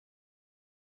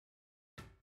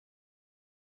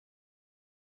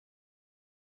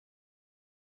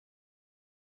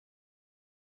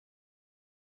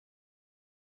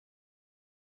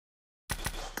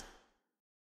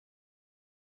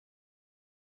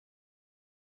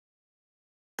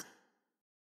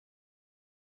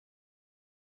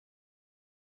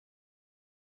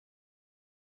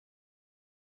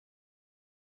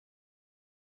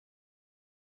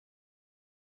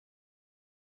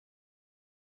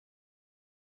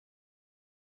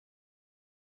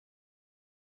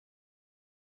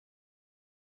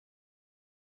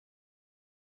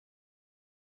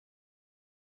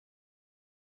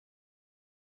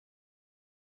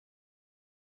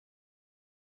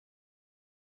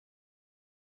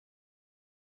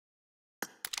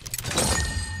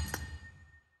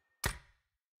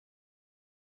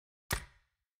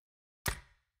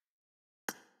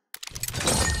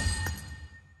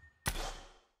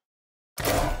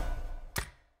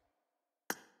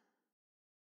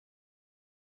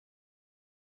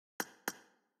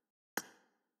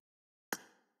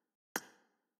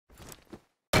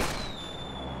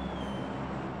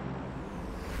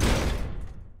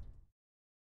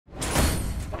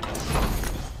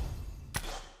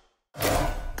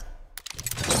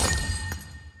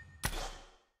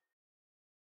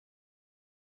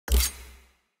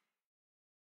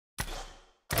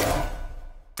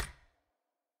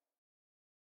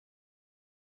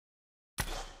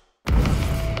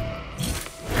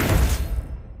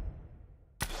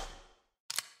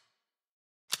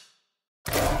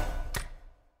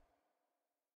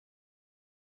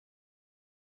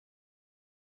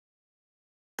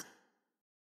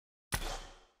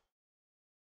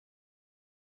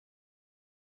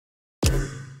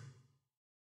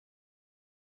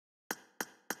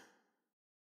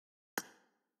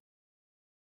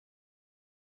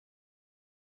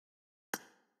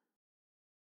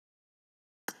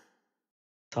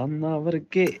ਸਾਨਾ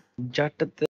ਵਰਗੇ ਜੱਟ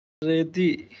ਤੇਰੇ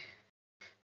ਦੀ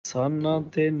ਸਾਨਾ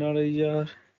ਦੇ ਨਾਲ ਯਾਰ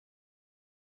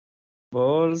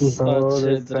ਬੋਲ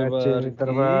ਸੱਚੇ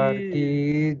ਦਰਬਾਰ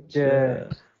की जय।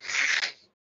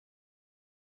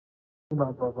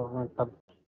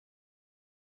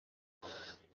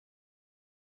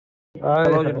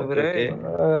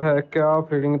 क्या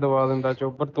फीलिंग दवा दिंदा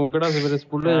चोपर तू केड़ा सवेरे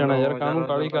स्कूले जाना यार कानू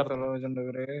काली करदा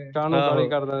कानू काली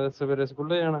करदा सवेरे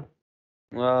स्कूले जाना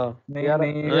यार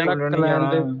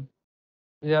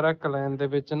यार कलैन दे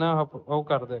विच ना ओ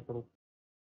कर दे करो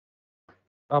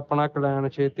अपना कलैन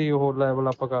छेती ओ लैवल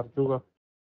अप कर जूगा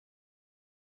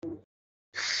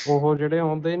ਉਹ ਜਿਹੜੇ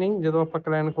ਆਉਂਦੇ ਨਹੀਂ ਜਦੋਂ ਆਪਾਂ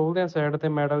ਕਲੈਨ ਖੋਲਦੇ ਆ ਸਾਈਡ ਤੇ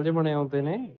ਮੈਡਲ ਜਿਹੇ ਬਣੇ ਆਉਂਦੇ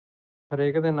ਨੇ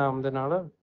ਹਰੇਕ ਦੇ ਨਾਮ ਦੇ ਨਾਲ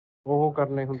ਉਹ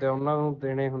ਕਰਨੇ ਹੁੰਦੇ ਆ ਉਹਨਾਂ ਨੂੰ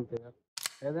ਦੇਣੇ ਹੁੰਦੇ ਆ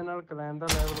ਇਹਦੇ ਨਾਲ ਕਲੈਨ ਦਾ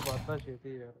ਲੈਵਲ ਵੱਧਦਾ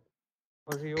ਛੇਤੀ ਯਾਰ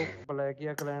ਅਸੀਂ ਉਹ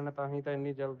ਬਲੈਕੀਆ ਕਲੈਨ ਤਾਂ ਹੀ ਤਾਂ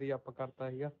ਇੰਨੀ ਜਲਦੀ ਅਪ ਕਰਤਾ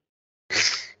ਸੀਗਾ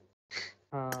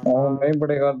ਹਾਂ ਮੈਂ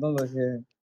ਬੜੇ ਕਰਦਾ ਹੁੰਦਾ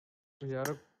ਸੀ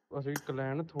ਯਾਰ ਅਸੀਂ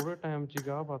ਕਲੈਨ ਥੋੜੇ ਟਾਈਮ ਚ ਹੀ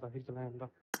ਗਾਹ ਪਤਾ ਸੀ ਕਲੈਨ ਦਾ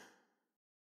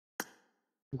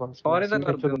ਸਾਰੇ ਤਾਂ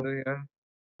ਕਰਦੇ ਹੁੰਦੇ ਯਾਰ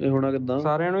ਇਹ ਹੋਣਾ ਕਿੱਦਾਂ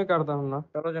ਸਾਰਿਆਂ ਨੂੰ ਹੀ ਕਰਦਾ ਹੁੰਦਾ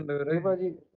ਚਲੋ ਚੰਡੇ ਵੀਰੇ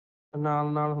ਭਾਜੀ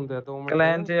ਨਾਲ ਹੁੰਦੇ ਆ 2 ਮਿੰਟ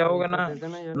ਕਲੈਨ ਚ ਜਾਓਗੇ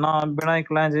ਨਾ ਬਿਨਾ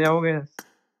ਕਲੈਨ ਚ ਜਾਓਗੇ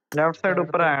ਲੈਫਟ ਸਾਈਡ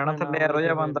ਉੱਪਰ ਆ ਜਾਣਾ ਥੱਲੇ ਐਰੋ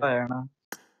ਜਿਹਾ ਬੰਦਾ ਆ ਜਾਣਾ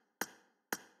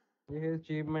ਇਹ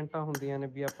ਅਚੀਵਮੈਂਟਾਂ ਹੁੰਦੀਆਂ ਨੇ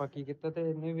ਵੀ ਆਪਾਂ ਕੀ ਕੀਤਾ ਤੇ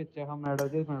ਇਹਨੇ ਵਿੱਚ ਆਹ ਮੈਡਲ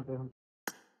ਜਿਹੇ ਮਿਲਦੇ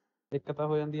ਹੁੰਦੇ ਇੱਕ ਤਾਂ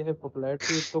ਹੋ ਜਾਂਦੀ ਇਹ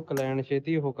ਪਪੂਲੈਰਿਟੀ ਉੱਤੋਂ ਕਲੈਨ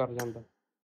ਛੇਤੀ ਉਹ ਕਰ ਜਾਂਦਾ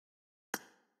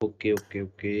okay okay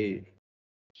okay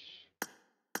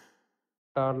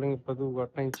darling ਵਧੂਗਾ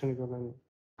tension ਕਿਉਂ ਲੈਣੀ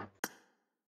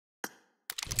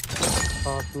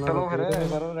ਚਲੋ ਫਿਰ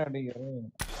ਕਰੋ ਰੈਡੀ ਕਰੋ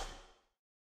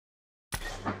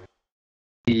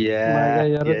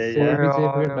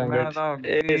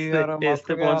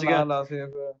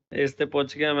ਇਸ ਤੇ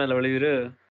ਪੁੱਛ ਗਿਆ ਮੈਂ ਲਵਲੀ ਵੀਰ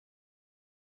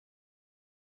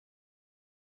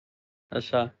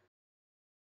ਅੱਛਾ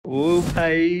ਉਹ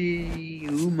ਭਾਈ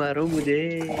ਉਹ ਮਾਰੋ ਮੁਝੇ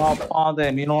ਆਪਾਂ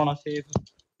ਤੇ ਨਹੀਂ ਲਾਉਣਾ ਸੇਫ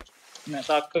ਮੈਂ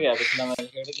ਤਾਂ ਅੱਕ ਗਿਆ ਪਿਛਲਾ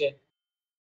ਮੈਚ ਖੇਡ ਕੇ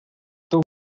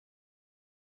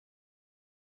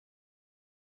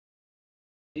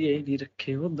ਇਹ ਨਹੀਂ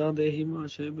ਰੱਖੇ ਉਦਾਂ ਦੇ ਹੀ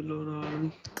ਮਾਸ਼ੇ ਬਿਲੋ ਨਾਲ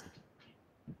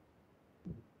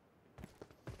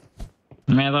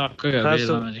ਮੈਂ ਤਾਂ ਅੱਕ ਗਿਆ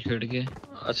ਪਿਛਲਾ ਮੈਚ ਖੇਡ ਕੇ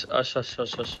ਅੱਛਾ ਅੱਛਾ ਅੱਛਾ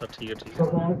ਅੱਛਾ ਠੀਕ ਹੈ ਠੀਕ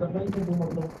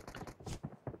ਹੈ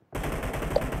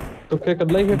ਤੁੱਕੇ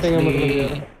ਕੱਲਾ ਹੀ ਖੇਡੇਗਾ ਮਤਲਬ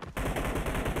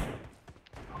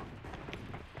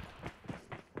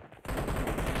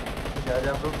ਯਾਰ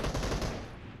ਜਾ bro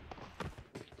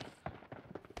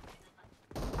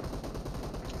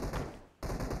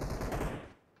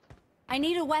I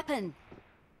need a weapon.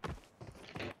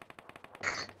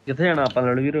 ਕਿੱਥੇ ਜਾਣਾ ਆਪਾਂ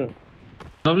ਲੜਵੀਰ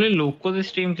ਲਵਲੀ ਲੋਕੋ ਦੀ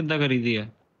ਸਟ੍ਰੀਮ ਕਿੱਦਾਂ ਕਰੀਦੀ ਹੈ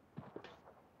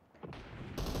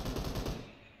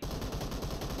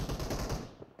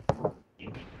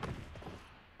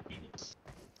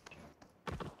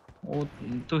ਉਹ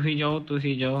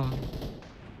ਤੁਸੀਂ ਜਾਓ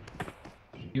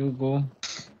ਯੂ ਗੋ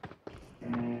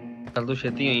ਚੱਲ ਤੂੰ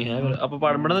ਛੇਤੀ ਆਈ ਹੈ ਫਿਰ ਆਪਾਂ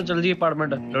ਅਪਾਰਟਮੈਂਟ ਤੇ ਚੱਲ ਜੀਏ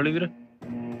ਅਪਾਰਟਮੈਂਟ ਲੜੀ ਵੀਰ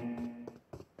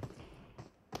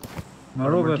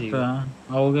ਮਾਰੋ ਕਰਤਾ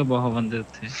ਆਓਗੇ ਬਹੁਤ ਬੰਦੇ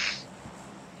ਉੱਥੇ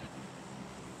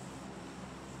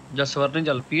ਜਸਵਰ ਨੇ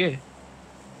ਚੱਲ ਪੀਏ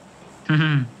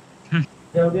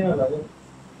ਜਲਦੀ ਨਾਲ ਆ ਜਾ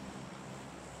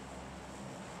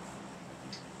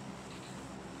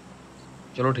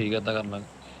ਚਲੋ ਠੀਕ ਹੈ ਏਦਾਂ ਕਰ ਲਾਂਗੇ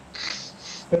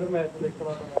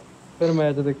ਫਿਰ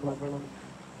ਮੈਚ ਦੇਖਣਾ ਪੈਣਾ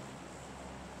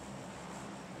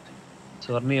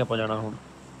ਸਵਰਨੀ ਆਪਾਂ ਜਾਣਾ ਹੁਣ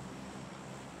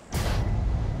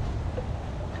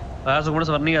ਆਇਆ ਸੁਖਮਣ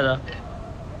ਸਵਰਨੀ ਆ ਜਾ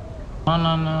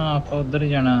ਨਾ ਆਪਾਂ ਉਧਰ ਹੀ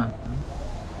ਜਾਣਾ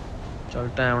ਚੱਲ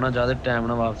ਟਾਈਮ ਨਾਲ ਜ਼ਿਆਦਾ ਟਾਈਮ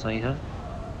ਨਾਲ ਵਾਪਸ ਆਈ ਹੈ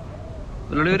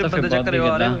ਲੜੀ ਵੀਰ ਬੰਦੇ ਚੱਕ ਕਰਿਓ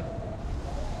ਆ ਰਹੇ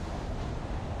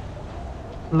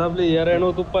ਲਵਲੀ ਯਾਰ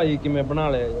ਇਹਨੂੰ ਤੂੰ ਭਾਈ ਕਿਵੇਂ ਬਣਾ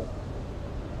ਲਿਆ ਯਾਰ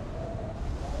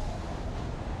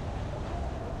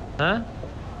ਹੈਂ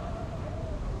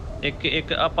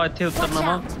ਇੱਕ ਆਪਾਂ ਇੱਥੇ ਉਤਰਨਾ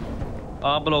ਵਾ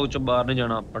ਆਹ ਬਲੌਕ ਚ ਬਾਹਰ ਨਹੀਂ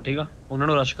ਜਾਣਾ ਆਪਾਂ ਠੀਕ ਆ ਉਹਨਾਂ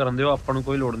ਨੂੰ ਰਸ਼ ਕਰਨ ਦਿਓ ਆਪਾਂ ਨੂੰ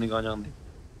ਕੋਈ ਲੋੜ ਨਹੀਂ ਗਾ ਜਾਣ ਦੀ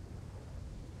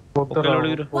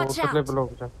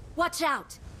Watch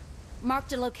out.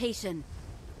 Marked a location.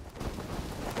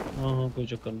 ਹਾਂ ਕੋਈ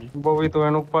ਚੱਕਰ ਨਹੀਂ ਬੋਵੀ ਤੂੰ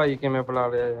ਇਹਨੂੰ ਭਾਈ ਕਿਵੇਂ ਬੁਲਾ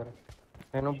ਲਿਆ ਯਾਰ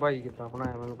ਇਹਨੂੰ ਭਾਈ ਕਿੱਦਾਂ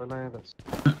ਬਣਾਇਆ ਮੈਨੂੰ ਪਹਿਲਾਂ ਇਹ ਦੱਸ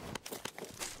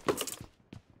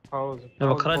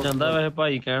ਵੱਖਰਾ ਜਾਂਦਾ ਵੈਸੇ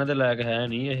ਭਾਈ ਕਹਿਣ ਦੇ ਲਾਇਕ ਹੈ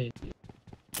ਨਹੀਂ ਇਹ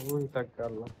ਉਹੀ ਤੱਕ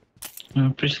ਗੱਲ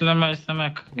ਪਿਛਲਾ ਮੈਚ ਤਾਂ ਮੈਂ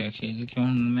ਅੱਕ ਗਿਆ ਖੇਡ ਕੇ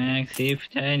ਹੁਣ ਮੈਂ ਸੇਫ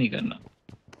ਚਾਹੇ ਨਹੀਂ ਕਰਨਾ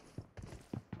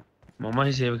ਮਾਮਾ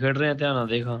ਹੀ ਸੇਵ ਖੇਡ ਰਹੇ ਆ ਧਿਆਨ ਨਾਲ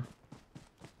ਦੇਖਾਂ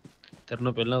ਤੇਰੇ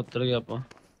ਨੂੰ ਪਹਿਲਾਂ ਉਤਰ ਗਿਆ ਆਪਾਂ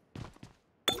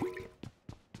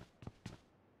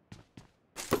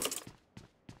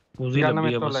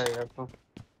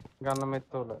ਗਨ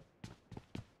ਮੇਤੋਂ ਲੈ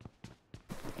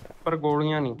ਪਰ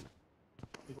ਗੋਲੀਆਂ ਨਹੀਂ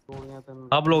ਗੋਲੀਆਂ ਤੈਨੂੰ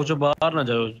ਆਪ ਲੋਕ ਚੋਂ ਬਾਹਰ ਨਾ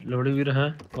ਜਾਓ ਲੋੜੀ ਵੀਰ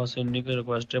ਹੈ ਬਸ ਇੰਨੀ ਕੁ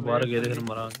ਰਿਕੁਐਸਟ ਹੈ ਬਾਹਰ ਗਏ ਤੇ ਫਿਰ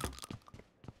ਮਰਾਂਗੇ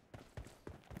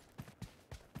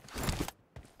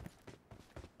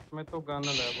ਮੈਂ ਤੋਂ ਗਨ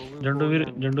ਲੈ ਬੋਗੀ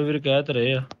ਜੰਡੂ ਵੀਰ ਕਹਿ ਤੇ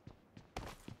ਰਹੇ ਆ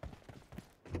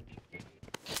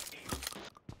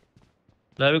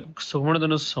ਲੈ ਵੀ ਸੁਖਮਣ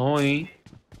ਤੈਨੂੰ ਸਹੁੰ ਹੀ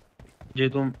ਜੇ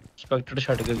ਤੂੰ ਸਪੈਕਟਰ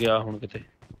ਛੱਡ ਕੇ ਗਿਆ ਹੁਣ ਕਿਤੇ।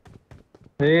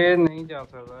 ਇਹ ਨਹੀਂ ਜਾ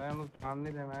ਸਕਦਾ, ਇਹਨੂੰ ਖਾਣ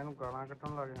ਨਹੀਂ ਦੇਣਾ, ਇਹਨੂੰ ਗਾਲਾਂ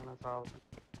ਕੱਢਣ ਲੱਗ ਜਾਣਾ ਸਾਫ।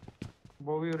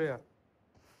 ਉਹ ਵੀ ਉਰੇ ਆ।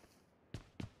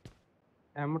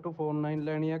 M249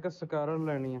 ਲੈਣੀ ਆ ਕਿ ਸਕਾਰਨ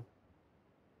ਲੈਣੀ ਆ?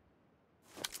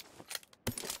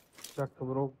 ਚੱਕ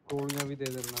ਬਰੋ, ਗੋਲੀਆਂ ਵੀ ਦੇ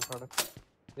ਦੇਣਾ ਫੜ,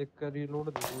 ਇੱਕ ਰੀਲੋਡ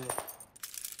ਦੇ ਦੂੰਗਾ।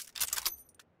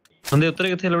 ਬੰਦੇ ਉੱਤਰੇ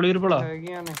ਕਿੱਥੇ ਲੋੜੀ ਭਲਾ?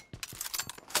 ਹੈਗੀਆਂ ਨੇ।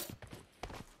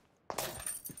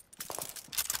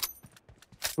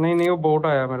 ਨਹੀਂ ਉਹ ਬੋਟ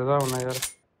ਆਇਆ ਮੇਰੇ ਹਿਸਾਬ ਨਾਲ ਯਾਰ।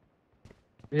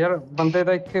 ਯਾਰ ਬੰਦੇ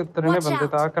ਤਾਂ ਇੱਥੇ ਉਤਰੇ ਨੇ, ਬੰਦੇ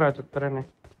ਤਾਂ ਆ ਘਰਾਂ ਚ ਉਤਰੇ ਨੇ।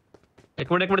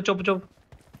 ਇੱਕ ਮਿੰਟ ਚੁੱਪ।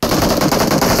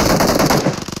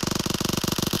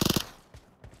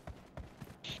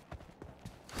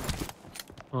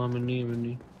 ਹਾਂ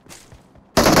ਮਿੰਨੀ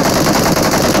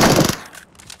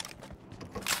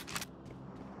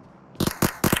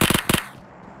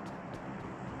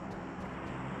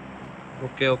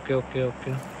ਓਕੇ।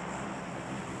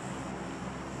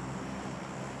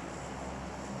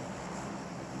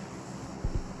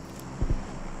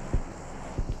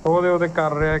 ਉਹਦੇ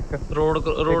ਕਰ ਰਿਹਾ ਇੱਕ ਰੋਡ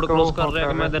ਕ੍ਰੋਸ ਕਰ ਰਿਹਾ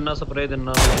ਕਿ ਮੈਂ ਦਿਨਾ ਸਪਰੇ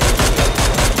ਦਿਨਾ।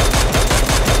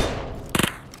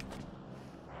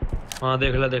 ਹਾਂ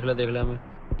ਦੇਖ ਲਿਆ ਮੈਂ।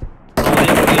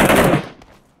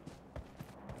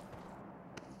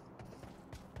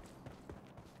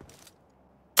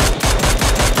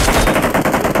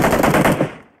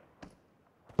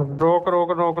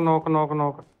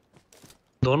 नोक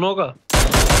दोनों का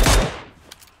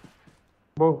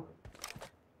वो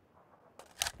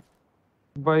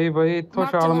भाई इत्थों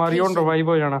छाल मारी हुण रिवाइव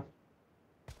हो जाना।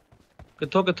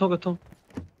 कित्थों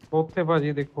उत्थे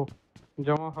भाजी देखो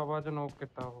जमा हवा च नोक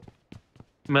किता हो।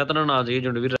 मैं तो ना जी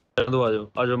जुंड भी रहने दो, आ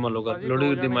जाओ मान लो कर लोड़ी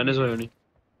दी माइनस हो जानी।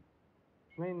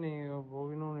 नहीं वो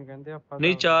भी नहीं कहंदे आपां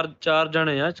नहीं चार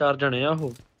जने आ हो।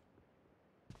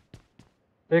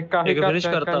 एक काही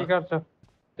करता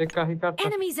एक काही करता।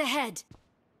 Enemies ahead.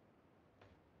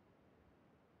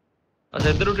 अच्छा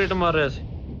इधर रोटेट मार रहा सी,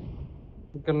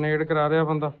 ग्रेनेड करा रहा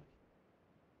बंदा।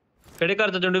 केड़े घर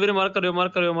च जुंड वीर मार करियो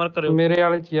मेरे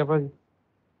वाले च भाजी।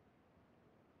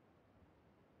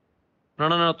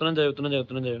 ना उतना जाओ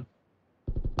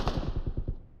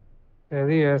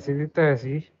ऐसी ऐसी दी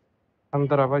तैसी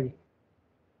अंदर आ भाजी।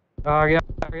 आ गया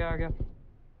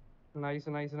नाइस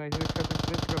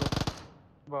करो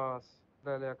बस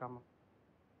ले लिया काम।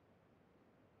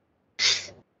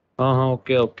 हाँ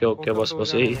ओके बस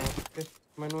यही।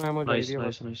 मैनू एमो चाहिदी है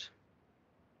बस। नाइस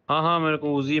हाँ मेरे को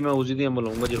उजी मैं उजी दी एमो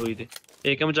लूंगा जे होई ते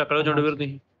एक एम चक लो जुंड वीर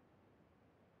तुसीं।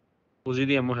 उजी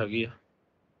दी एमो हैगी आ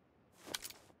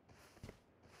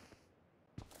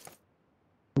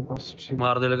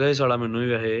मार दे लगा साला मैनू भी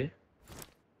वैसे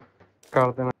कर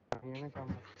देना ਇਹਨੇ ਕੰਮ।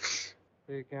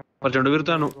 ठीक है पर जुंड वीर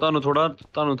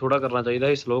ਤੁਹਾਨੂੰ ਥੋੜਾ ਕਰਨਾ ਚਾਹੀਦਾ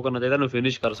ਸੀ, ਸਲੋ ਕਰਨਾ ਚਾਹੀਦਾ, ਇਹਨੂੰ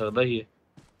ਫਿਨਿਸ਼ ਕਰ ਸਕਦਾ ਸੀ ਇਹ।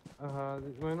 ਹਾਂ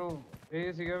ਮੈਨੂੰ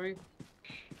ਇਹ ਸੀਗਾ ਵੀ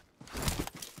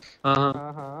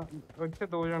ਹਾਂ ਇੱਥੇ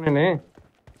ਦੋ ਜਣੇ ਨੇ।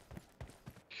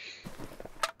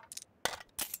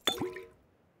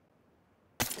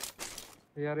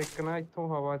 ਯਾਰ ਇੱਕ ਨਾ ਇੱਥੋਂ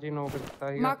ਹਵਾ 'ਚ ਨੋਕ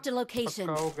ਦਿੱਤਾ ਸੀਗਾ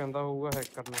ਪੱਕਾ, ਉਹ ਕਹਿੰਦਾ ਹੋਊਗਾ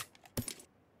ਹੈਕਰ ਨੇ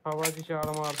ਹਵਾ 'ਚ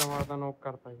ਛਾਲ ਮਾਰਦਾ ਨੋਕ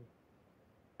ਕਰਤਾ ਜੀ।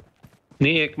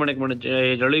 ਨਹੀਂ ਇੱਕ ਮਿੰਟ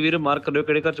ਜਲੀ ਵੀਰ ਮਾਰਕ ਕਰਿਓ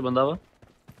ਕਿਹੜੇ ਘਰ 'ਚ ਬੰਦਾ ਵਾ।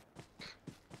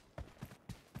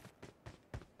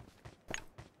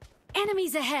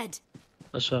 Enemies ahead.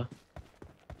 अच्छा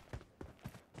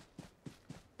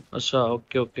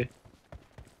ओके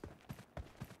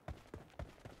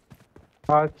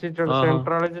ਅੱਜ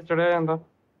ਸੈਂਟਰ ਵਾਲੇ 'ਚ ਚੜਿਆ ਜਾਂਦਾ,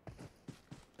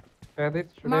 ਇਹਦੇ 'ਚ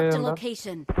ਚੜਿਆ ਜਾਂਦਾ।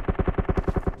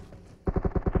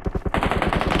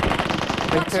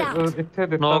 ਇੱਥੇ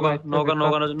ਦਿੱਤਾ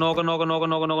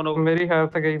ਨੋਕ ਮੇਰੀ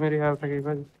ਹੈਲਥ ਗਈ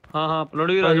ਭਾਜੀ। ਹਾਂ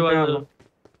ਲੋੜੀ ਵੀਰ ਆਜੋ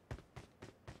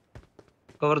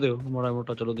ਕਵਰ ਦਿਓ ਮਾੜਾ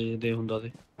ਮੋਟਾ, ਚਲੋ ਦੇ ਹੁੰਦਾ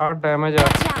ਤੇ ਆ ਡੈਮੇਜ ਆ।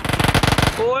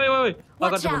 ਓਏ ਆ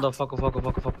ਕਰ ਬੰਦਾ ਫੱਕ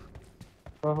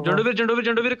ਜੰਡੂ ਵੀਰ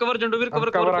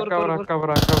ਕਵਰ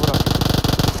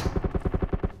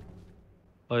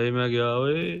ਆਏ ਮੈਂ ਗਿਆ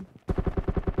ਓਏ।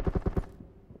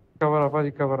 ਕਵਰ ਆ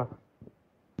ਭਾਜੀ ਕਵਰ।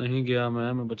 ਨਹੀਂ ਗਿਆ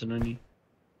ਮੈਂ ਬਚਣਾ ਨਹੀਂ।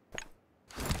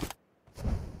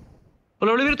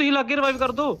 ਲੋੜੀ ਵੀਰ ਤੁਸੀਂ ਲਾਗੇ ਰਿਵਾਈਵ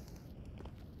ਕਰ ਦੋ।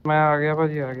 ਮੈਂ ਆ ਗਿਆ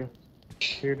ਭਾਜੀ ਆ ਗਿਆ।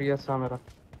 ਸੀਡੀਐਸ ਆ ਮੇਰਾ।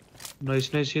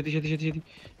 ਨਾਈਸ ਛੇਤੀ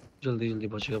ਜਲਦੀ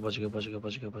ਬਚ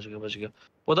ਗਿਆ।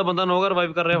 ਉਹਦਾ ਬੰਦਾ ਨੋਗਾ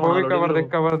ਰਿਵਾਈਵ ਕਰ ਰਿਹਾ ਹੁਣ।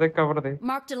 ਕਵਰ ਦੇ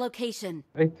ਮਾਰਕ ਦ ਲੋਕੇਸ਼ਨ।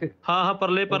 ਇੱਥੇ ਹਾਂ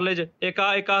ਪਰਲੇ ਚ ਇੱਕ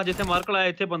ਆ ਜਿੱਥੇ ਮਾਰਕ ਲਾਇਆ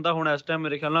ਇੱਥੇ ਬੰਦਾ ਹੁਣ ਇਸ ਟਾਈਮ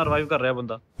ਮੇਰੇ ਖਿਆਲ ਨਾਲ ਰਿਵਾਈਵ ਕਰ ਰਿਹਾ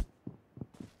ਬੰਦਾ।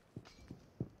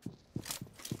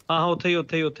 ਹਾਂ ਉੱਥੇ ਹੀ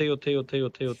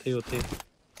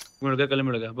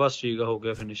ਮਿਲ ਗਿਆ ਬਸ ਠੀਕ ਆ, ਹੋ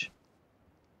ਗਿਆ ਫਿਨਿਸ਼।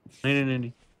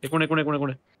 ਨਹੀਂ ਇੱਕ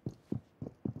ਮਿੰਟ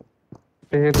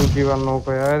ਇਹ ਦੂਜੀ ਵੱਲ ਨੋਕ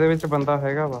ਹੋਇਆ, ਇਹਦੇ ਵਿੱਚ ਬੰਦਾ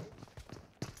ਹੈਗਾ ਵਾ।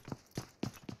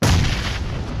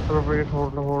 ਚਲੋ ਵੇਟ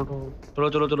ਹੋਲਡ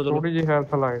ਚਲੋ ਥੋੜੀ ਜਿਹੀ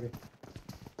ਹੈਲਥ ਲੱਗਦੀ।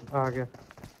 ਆ ਗਿਆ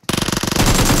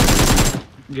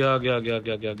गया गया गया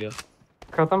गया गया गया।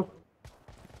 खत्म।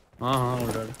 हाँ हाँ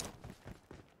ऑलरेडी।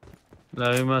 ले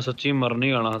भी मैं सच्ची मर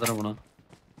नहीं आना तेरा बना।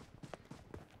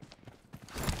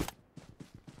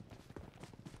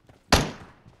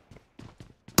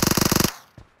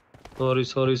 Sorry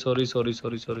sorry sorry sorry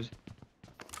sorry sorry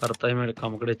करता ही मेरे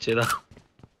काम कड़ेचे दा।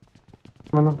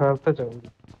 मैंने हेल्थ चाहिए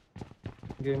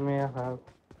गेम में हेल्थ।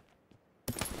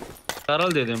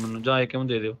 कैरल दे दे मैनू जा एक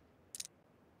दे दियो।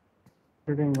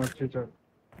 कितनी मर्जी चल।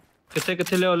 किथे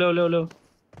किथे ले ले ले ले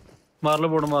मार लो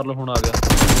बोर्ड मार लो हुन आ गया।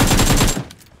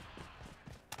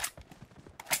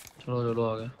 चलो चलो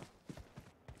आ गया।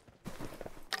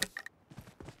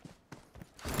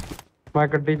 मैं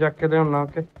गड्डी चक के लियाउना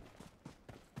ओके।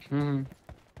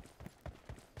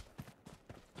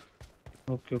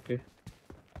 Okay okay.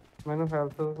 मैंने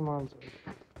हेल्थ का सामान चाहिए।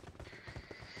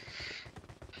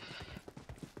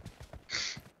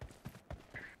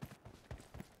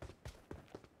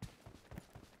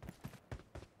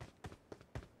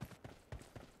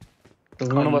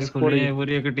 सुखमन बस घोड़ी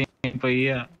पूरी एक टीम पई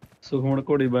है। सुखमन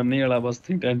घोड़ी बनने वाला बस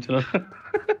थी टेंशन।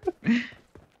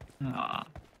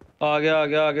 आ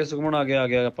गया सुखमन आ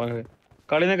गया आपा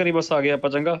काली ना करी बस आ गया आपा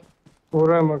चंगा।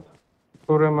 पूरे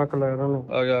मक ले रहा हूं।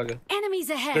 आ गया Enemies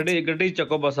ahead. गड्डी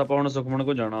चक्को बस आपा हुन सुखमन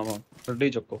को जाना वा गड्डी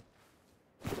चक्को।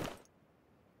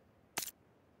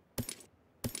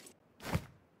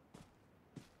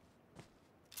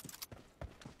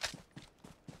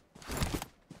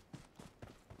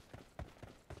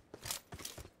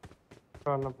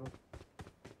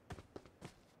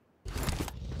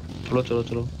 चलो चलो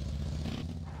चलो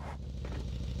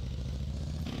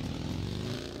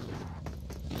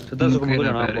सीधा सुखमन को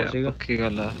जाना आपा ठीक है पक्की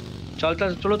गल है। चल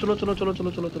चल चलो चलो चलो चलो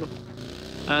चलो चलो चलो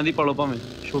ऐं दी पालो भावें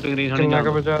शूटिंग रेंज नहीं कितना का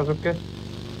जाना बचा सके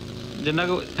जिन्ना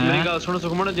को मेरी गल सुन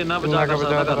सुखमन जिन्ना बचा कर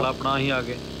सकदा कर ला अपना ही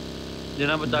आगे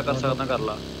जिन्ना बचा कर सकदा कर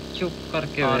ला। चुप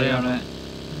करके आ वे रहे हुन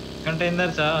कंटेनर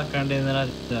चा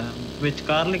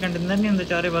विचकारले कंटेनर नहीं हुंदे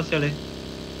चारे पासे वाले।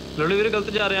 लड़ी वीर गलत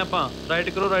जा रहे हैं आपा राइट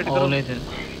करो ओले च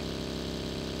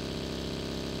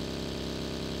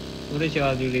पूरे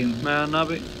चार दी टीम। मैं ना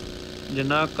भी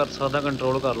जिन्ना कर सकदा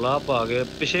कंट्रोल कर ला आप आगे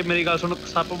पिछे मेरी गल सुन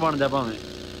सप बन जा भावें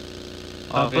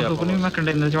आप तो सुपनी मैं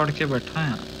कंटेनर चढ़ के बैठा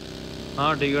हां।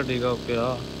 हां ठीक है ओके आ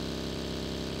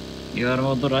यार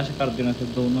मैं उधर रश कर देना फिर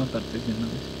दोनों करते थे ना।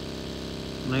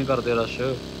 नहीं करते रश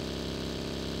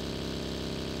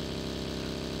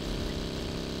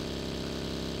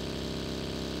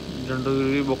जंडू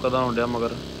भी बुकदा होंडया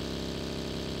मगर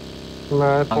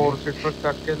मैं 4 सीटर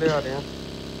चक के ले आ रहे हैं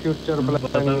फ्यूचर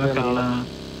प्लानिंग ਦੇ ਨਾਲ।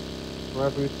 मैं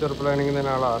फ्यूचर प्लानिंग ਦੇ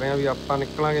ਨਾਲ ਆ ਰਹੇ ਹਾਂ ਵੀ ਆਪਾਂ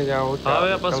ਨਿਕਲਾਂਗੇ ਜਾਂ ਉਹ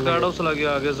ਆਵੇ ਆਪਾਂ ਸਕਾਡ ਹਾਊਸ ਲੱਗੇ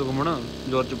ਆ ਗਏ ਸੁਖਮਣ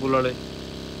ਜਾਰਜ ਪੁੱਲ ਵਾਲੇ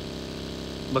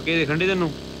ਬੱਕੀ ਦੇਖਣ ਦੀ ਤੈਨੂੰ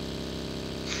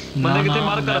ਬੰਦੇ ਕਿੱਥੇ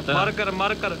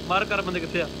ਮਾਰ ਕਰ ਬੰਦੇ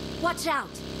ਕਿੱਥੇ ਆ। Watch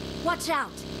out. Watch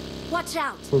out. Watch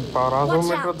out. 1200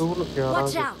 metre ਦੂਰ ਲੱਗਿਆ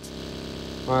Watch out.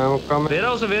 ਮੈਂ ਮੁੱਕਾ ਮੈਂ ਵੇਰਾ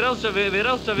ਉਸ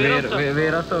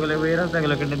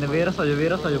अगले कंटेनर वेरस हो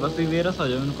जाओ बस भी वेरस हो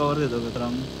जाओ मैंने कवर दे दोगे तरह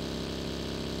में।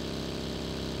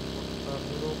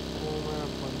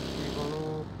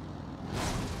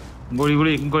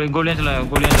 गोलियां चलाओ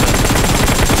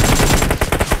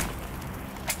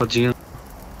बच्चियां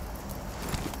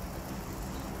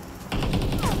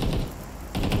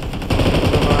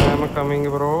I am coming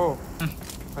bro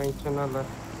tension ना ले।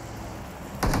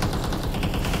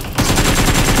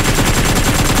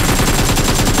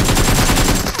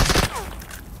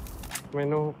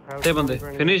 ਮੈਨੂੰ ਤੇ ਬੰਦੇ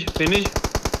ਫਿਨਿਸ਼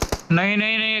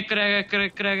नहीं एक रह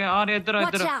गया आ रहे इधर Watch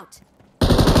इधर out.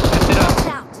 Watch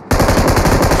out.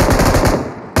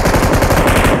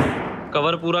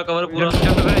 कवर पूरा उधर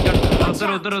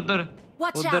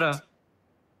Watch उधर out.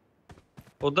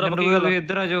 उधर अब की गल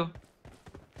इधर आ जाओ।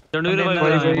 जंडवीर भाई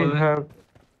भाई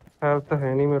हेल्थ है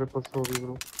नहीं मेरे को सॉरी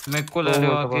ब्रो। मेरे को ले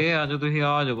लो आके आ जाओ तुम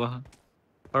आ जाओ बाहर।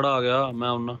 खड़ा आ गया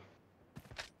मैं उन्ना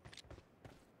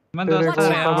मैं दस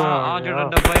आ जो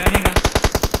डब्बा या नहीं का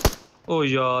ओ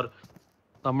यार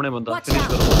सामने बंदा Watch फिनिश out.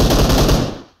 करो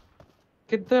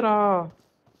किधर आ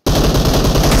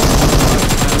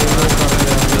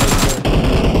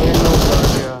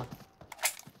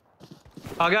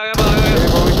आ गया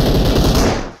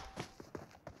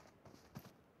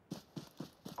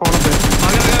कौन पे आ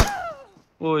गया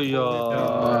ओ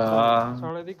यार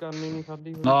साले दी गन ही नहीं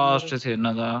खादी लास्ट से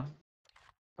ना था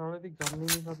साले दी गन ही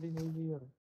नहीं खादी होगी यार।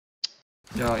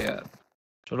 जा यार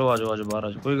चलो आ जाओ बाहर आ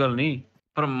जाओ कोई गल नहीं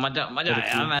पर मजा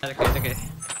आया मैच खेल के।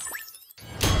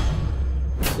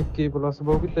 21 प्लस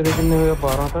वो भी तेरे कितने हुए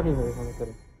 12 ਤਾਂ ਨਹੀਂ ਹੋਏ ਹੁਣ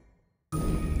ਤੇਰੇ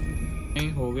नहीं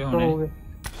हो गया ਹੋ होने ਗਏ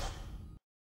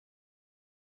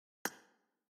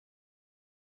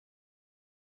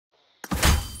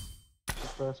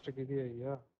ਰਿਕਵੈਸਟ ਕੀਤੀ ਆਈ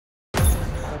ਆ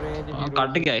ਰੇਂਜ ਹੀਰੋ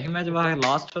ਕੱਢ ਗਿਆ ਸੀ ਮੈਚ ਬਾਹਰ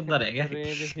ਲਾਸਟ ਦਾ ਰਹਿ ਗਿਆ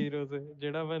ਰੇਂਜ ਹੀਰੋ ਤੇ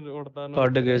ਜਿਹੜਾ ਮੈਂ ਉੜਦਾ ਨੂੰ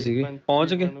ਕੱਢ ਗਏ ਸੀਗੇ,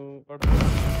 ਪਹੁੰਚ ਗਏ।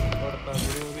 ਉੜਦਾ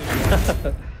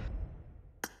ਵੀਰੇ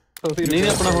ਉਹਦੀ ਨਹੀਂ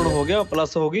ਆਪਣਾ ਹੁਣ ਹੋ ਗਿਆ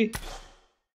ਪਲੱਸ ਹੋ ਗਈ।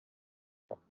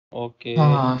 ਓਕੇ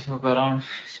ਹਾਂ ਸ਼ੁਕਰ ਆ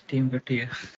ਟੀਮ ਇਕੱਠੀ ਹੈ।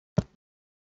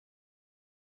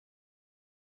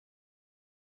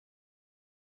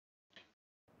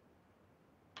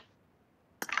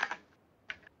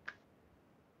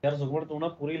 ਯਾਰ ਸੁਖਮਨ ਤੂੰ ਨਾ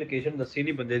ਪੂਰੀ ਲੋਕੇਸ਼ਨ ਦੱਸੀ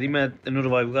ਨਹੀਂ ਬੰਦੇ ਦੀ, ਮੈਂ ਤੈਨੂੰ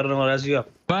ਰਿਵਾਈਵ ਕਰਨ ਵਾਲਾ ਸੀਗਾ।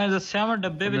 ਮੈਂ ਦੱਸਿਆ ਮੈਂ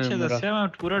ਡੱਬੇ ਪਿੱਛੇ ਦੱਸਿਆ ਮੈਂ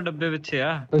ਪੂਰਾ ਡੱਬੇ ਪਿੱਛੇ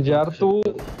ਆ। ਯਾਰ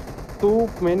ਤੂੰ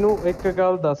ਮੈਨੂੰ ਇੱਕ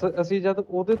ਗੱਲ ਦੱਸ, ਅਸੀਂ ਜਦ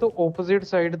ਉਹਦੇ ਤੋਂ ਆਪੋਜ਼ਿਟ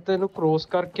ਸਾਈਡ ਤੈਨੂੰ ਕ੍ਰੋਸ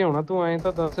ਕਰਕੇ ਆਉਣਾ, ਤੂੰ ਐਂ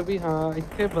ਤਾਂ ਦੱਸ ਵੀ ਹਾਂ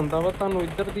ਇੱਥੇ ਬੰਦਾ ਵਾ, ਤੁਹਾਨੂੰ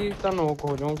ਇੱਧਰ ਦੀ ਤਾਂ ਨੋਕ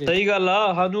ਹੋ ਜਾਓਗੇ। ਸਹੀ ਗੱਲ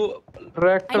ਆ, ਸਾਨੂੰ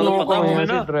ਡਾਇਰੈਕਟ ਨੋਕ ਪਤਾ ਹੋਵੇ ਹੋਇਆ ਨਾ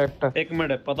ਸੀ ਡਾਇਰੈਕਟ। ਇੱਕ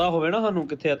ਮਿੰਟ ਪਤਾ ਹੋਵੇ ਨਾ ਸਾਨੂੰ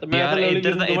ਕਿੱਥੇ ਆ, ਤੇ ਮੈਂ ਯਾਰ ਤਾਂ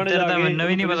ਇੱਧਰ ਦਾ ਮੈਨੂੰ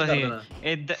ਵੀ ਨਹੀਂ ਪਤਾ ਸੀ,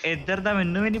 ਇੱਧਰ ਦਾ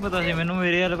ਮੈਨੂੰ ਵੀ ਨਹੀਂ ਪਤਾ ਸੀ, ਮੈਨੂੰ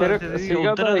ਮੇਰੇ ਵਾਲੇ ਪਾਸੇ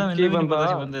ਸੀਗਾ ਤਾਂ ਇੱਕ ਹੀ ਬੰਦਾ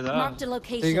ਬੰਦੇ ਦਾ Marked a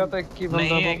ਸੀਗਾ location. ਤਾਂ ਇੱਕ ਹੀ ਬੰਦਾ।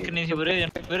 ਨਹੀਂ ਇੱਕ ਨਹੀਂ ਸੀ ਪੂਰੇ,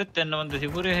 ਫਿਰ 3 ਬੰਦੇ ਸੀ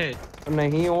ਪੂਰੇ ਇਹ।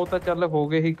 ਨਹੀਂ ਉਹ ਤਾਂ ਚੱਲ ਹੋ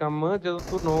ਗਏ ਹੀ ਕੰਮ, ਜਦੋਂ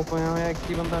ਤੂੰ ਨੋਕ ਹੋਇਆ ਇੱਕ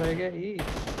ਹੀ ਬੰਦਾ ਰਹਿ ਗਿਆ ਸੀ।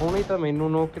 ਉਹਨੇ ਤਾਂ ਮੈਨੂੰ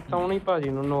ਨੋਕ ਕੀਤਾ, ਉਹਨੇ ਭਾਜੀ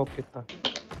ਨੂੰ ਨੋਕ ਕੀਤਾ।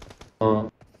 ਹਾਂ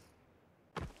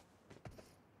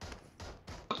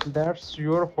That's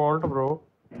your fault bro.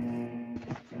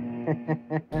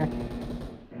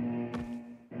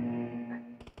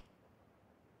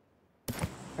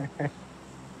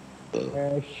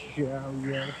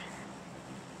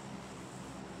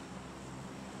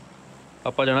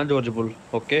 ਆਪਾਂ ਜਾਣਾ ਜਾਰਜ ਪੁਲ।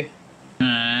 ਓਕੇ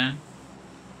ਹਾਂ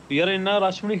ਯਾਰ ਇੰਨਾ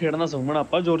ਰਸ਼ ਵੀ ਨਹੀਂ ਖੇਡਣਾ ਸੁਖਮਨ,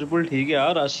 ਆਪਾਂ ਜਾਰਜ ਪੁਲ ਠੀਕ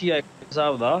ਆ, ਰਸ਼ ਹੀ ਆ ਇੱਕ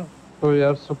ਹਿਸਾਬ ਦਾ। ਤੋ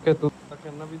ਯਾਰ ਸੁੱਕੇ ਤੂੰ ਤਾਂ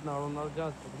ਕਹਿੰਦਾ ਵੀ ਨਾਲੋਂ ਨਾਲ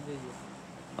ਜਹਾਜ਼ ਚੜੀ ਜਾਈਏ।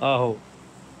 ਆਹੋ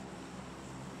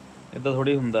ਏਦਾਂ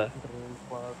ਥੋੜੀ ਹੁੰਦਾ। ਡ੍ਰੀਮ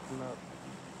ਪਾਰਟਨਰ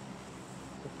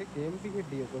ਸੁੱਕੇ ਗੇਮ ਵੀ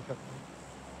ਖੇਡੀ ਆ ਕੁਛ ਆਪਾਂ।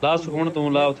 ਲਾ ਸੁਖਮਨ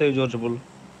ਤੂੰ ਲਾ ਉੱਥੇ ਜਾਰਜ ਪੁਲ।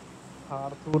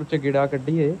 ਹਾਰ ਥੂਰ ਚ ਗਿੜਾ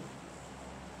ਕੱਢੀਏ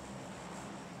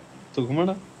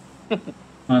ਸੁਖਮਨ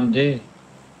ਹਾਂਜੀ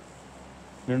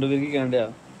ਮਿੰਡੂ ਵੀਰ ਕੀ ਕਹਿਣ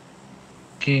ਡਿਆ?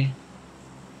 ਕੀ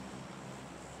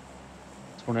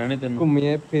ਸੁਣਿਆ ਨੀ ਤੈਨੂੰ?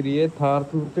 ਘੁੰਮੀਏ ਫਿਰੀਏ ਥਾਰ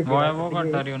ਥੂਰ ਚ ਗਿੜਾ ਵਾਹ ਬਹੁਤ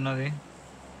ਘੱਟ ਆ ਰਹੀ ਉਹਨਾਂ ਦੀ।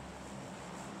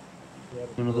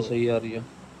 ਮੈਨੂੰ ਤਾਂ ਸਹੀ ਆ ਰਹੀ ਆ।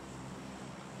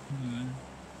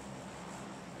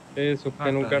 ਇਹ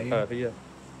ਸੁੱਕੇ ਨੂੰ ਘੱਟ ਆ ਰਹੀ ਆ।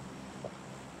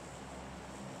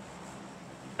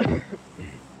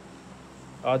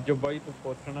 ਅੱਜ ਬਾਈ ਤੂੰ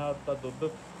ਪੁੱਛਣਾ ਤਾਂ ਦੁੱਧ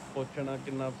ਪੁੱਛਣਾ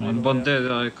ਕਿੰਨਾ ਬੰਦੇ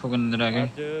ਦਾ ਦੇਖੋ ਕਿੰਨੇ ਰਹਿ ਗਏ।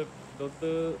 ਅੱਜ ਦੁੱਧ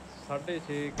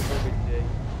 6.5 ਕਿਲੋ ਵੇਚਿਆ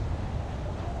ਜੀ।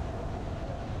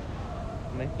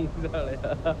 ਨਹੀਂ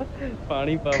ਸਾਲਿਆ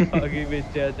ਪਾਣੀ ਪਾ ਕੇ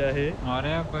ਵੇਚਿਆ ਚਾਹੇ। ਆ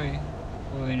ਰਿਹਾ ਕੋਈ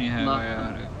ਨਹੀਂ ਹੈਗਾ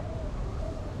ਯਾਰ।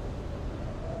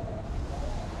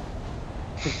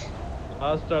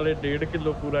 ਲਾਸਟ ਵਾਲੇ 1.5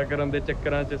 ਕਿਲੋ ਪੂਰਾ ਕਰਨ ਦੇ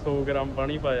ਚੱਕਰਾਂ 'ਚ 100 ਗ੍ਰਾਮ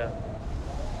ਪਾਣੀ ਪਾਇਆ,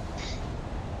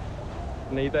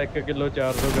 ਨਹੀਂ ਤਾਂ 1 ਕਿਲੋ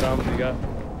 400 ਗ੍ਰਾਮ ਸੀਗਾ।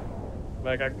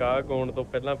 ਮੈਂ ਕਿਹਾ ਗਾਹਕ ਆਉਣ ਤੋਂ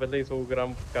ਪਹਿਲਾਂ ਹੀ 100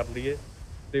 ਗ੍ਰਾਮ ਕਰ ਲਈਏ,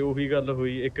 ਤੇ ਉਹੀ ਗੱਲ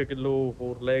ਹੋਈ। 1 ਕਿਲੋ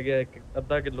ਹੋਰ ਲੈ ਗਿਆ,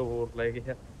 ਅੱਧਾ ਕਿਲੋ ਹੋਰ ਲੈ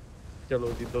ਗਿਆ।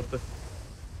 ਚਲੋ ਜੀ ਦੁੱਧ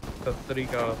 70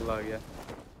 ਕਾਲ ਲਾ ਗਿਆ।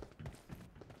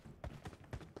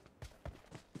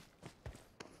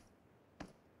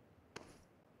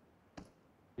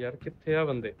 ਯਾਰ ਕਿੱਥੇ ਆ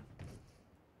ਬੰਦੇ?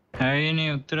 ਹੈ ਹੀ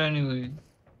ਨਹੀਂ, ਉਤਰਿਆ ਨਹੀਂ ਕੋਈ।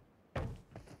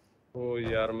 ਉਹ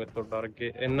ਯਾਰ ਮੇਰੇ ਤੋਂ ਡਰ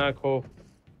ਗਏ, ਇੰਨਾ ਖੌਫ।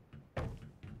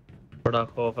 ਬੜਾ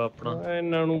ਖੌਫ ਆ ਆਪਣਾ।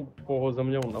 ਇਹਨਾਂ ਨੂੰ ਬਹੁਤ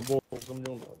ਸਮਝਾਉਣਾ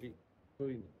ਵੀ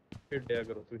ਕੋਈ ਨੀ, ਖੇਡਿਆ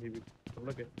ਕਰੋ ਤੁਸੀਂ ਵੀ।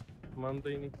 ਲੱਗੇ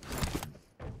ਮੰਨਦੇ ਹੀ ਨਹੀਂ।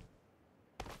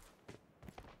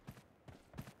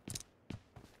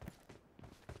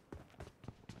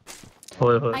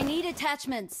 ਹੋਏ ਹੋਏ I need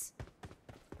attachments.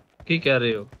 ਕੀ ਕਹਿ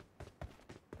ਰਹੇ ਹੋ?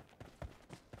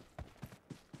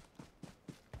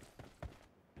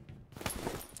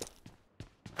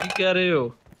 ਕੀ ਕਹਿ ਰਹੇ ਹੋ?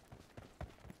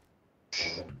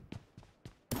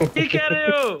 ਕੀ ਕਹਿ ਰਹੇ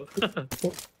ਹੋ?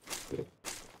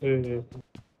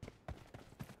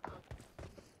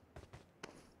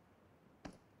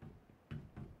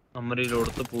 ਅਮਰੀ ਰੋਡ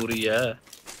ਤੋਂ ਪੂਰੀ ਹੈ।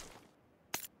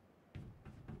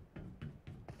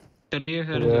 ਚੱਲੀਏ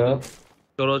ਫਿਰ।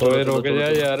 ਚਲੋ ਓਏ ਰੁਕ ਜਾ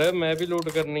ਯਾਰ, ਮੈਂ ਵੀ ਲੂਟ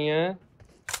ਕਰਨੀ ਹੈ।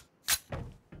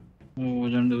 ਉਹ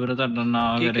ਜੰਡ ਵੀਰ ਤੁਹਾਡਾ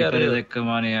ਨਾਂ ਕੀ ਕਰੇ ਕਹਿ ਰਹੇ ਕਰੇ ਹੋ? ਇੱਕ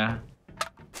ਮਾਰਿਆ।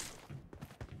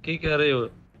 ਕੀ ਕਹਿ ਰਹੇ ਹੋ?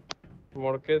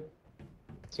 ਮੁੜ ਕੇ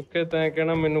ਸੁੱਕੇ ਤੈਂ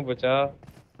ਕਹਿਣਾ ਮੈਨੂੰ ਬਚਾ।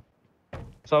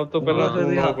 ਸਭ ਤੋਂ ਪਹਿਲਾਂ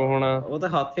ਤੂੰ ਲੋਕ ਹੋਣਾ। ਉਹ ਤਾਂ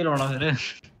ਹੱਥ ਹੀ ਲਾਉਣਾ ਫਿਰ।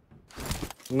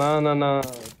 ਨਾ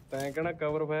ਤੈਂ ਕਹਿਣਾ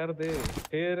ਕਵਰ ਫਾਇਰ ਦੇ,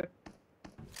 ਫੇਰ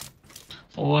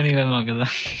ਉਹ ਨਹੀਂ ਮੈਂ ਮੰਗਦਾ।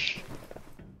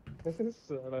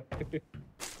 ਸਾਲਾ।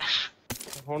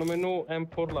 ਹੁਣ ਮੈਨੂੰ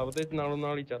M4 ਲੱਭਦੇ, ਨਾਲੋਂ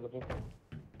ਨਾਲ ਹੀ ਚੱਲ ਪੋ।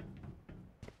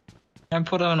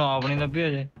 M4 ਮੈਨੂੰ ਆਪ ਨਹੀਂ ਲੱਭੀ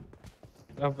ਅਜੇ।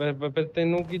 ਫਿਰ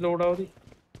ਤੈਨੂੰ ਕੀ ਲੋੜ ਆ ਉਹਦੀ?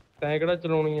 ਤੈਂ ਕਿਹੜਾ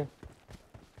ਚਲਾਉਣੀ ਆ?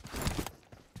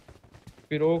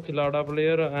 ਫਿਰ ਉਹ ਖਿਲਾੜਾ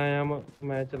ਪਲੇਅਰ ਆਇਆ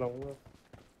ਮੈਂ ਚਲਾਉਂਗਾ।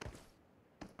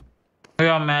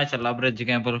 ਆ ਮੈਂ ਚੱਲਾ ਬ੍ਰਿਜ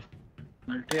ਕੈਂਪਰ।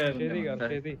 ਛੇਤੀ ਕਰ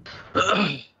ਛੇਤੀ।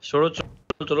 ਛੋੜੋ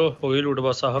ਚਲੋ ਹੋ ਗਈ ਲੂਟ,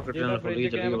 ਬਸ ਆਹ ਕੱਟਣ ਜਿਹੜਾ ਨਾਲ ਖੁੱਲ ਗਈ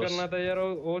ਬ੍ਰਿਜ ਚੱਲੀ ਕੈਂਪ ਬਸ। ਕਰਨਾ ਤਾਂ ਯਾਰ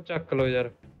ਉਹ ਚੱਕ ਲਓ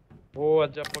ਯਾਰ। ਉਹ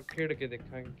ਅੱਜ ਆਪਾਂ ਖੇਡ ਕੇ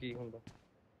ਦੇਖਾਂਗੇ ਕੀ ਹੁੰਦਾ।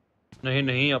 ਨਹੀਂ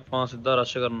ਨਹੀਂ, ਆਪਾਂ ਸਿੱਧਾ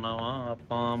ਰਸ਼ ਕਰਨਾ ਵਾ।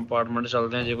 ਆਪਾਂ ਅਪਾਰਟਮੈਂਟ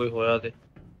ਚੱਲਦੇ ਆ ਜੇ ਕੋਈ ਹੋਇਆ ਤੇ।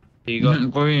 ਠੀਕ ਆ,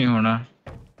 ਕੋਈ ਨਹੀਂ ਹੋਣਾ।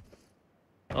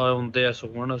 ਆ ਹੁੰਦੇ ਆ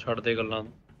ਸੁਖਮਨ, ਛੱਡ ਦੇ ਗੱਲਾਂ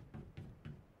ਨੂੰ।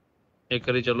 ਇੱਕ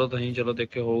ਵਾਰੀ ਚਲੋ, ਤੁਸੀਂ ਚਲੋ,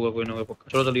 ਦੇਖੇ ਹੋਊਗਾ ਕੋਈ ਨਾ ਕੋਈ ਪੱਕਾ।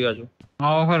 ਚਲੋ ਚਲੀ ਆ ਜਾਓ।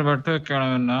 ਆਓ ਫਿਰ ਬੈਠੋ ਇੱਕ ਵਾਲਾ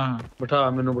ਮੇਰੇ ਨਾਲ। ਬਿਠਾ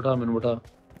ਮੈਨੂੰ, ਬਿਠਾ ਮੈਨੂੰ, ਬਿਠਾ।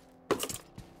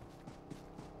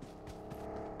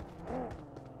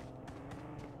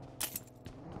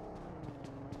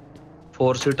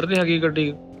 ਫੋਰ ਸੀਟਰ ਨਹੀਂ ਹੈਗੀ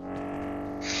ਗੱਡੀ?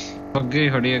 ਅੱਗੇ ਹੀ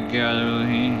ਖੜੀ, ਅੱਗੇ ਆ ਜਾਓ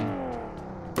ਤੁਸੀਂ।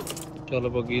 ਚੱਲ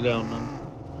ਬੱਗੀ ਲੈ ਉਹਨਾਂ ਨੂੰ।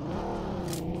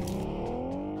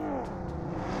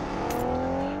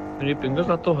 ਮੇਰੀ ਪਿੰਗ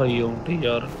ਕਾਤੋਂ ਹਾਈ ਆਉਂਦੀ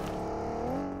ਯਾਰ?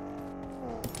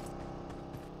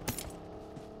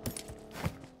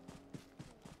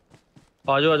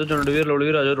 ਆ ਜਾਓ ਆ ਜਾਓ, ਚੰਡਵੀਰ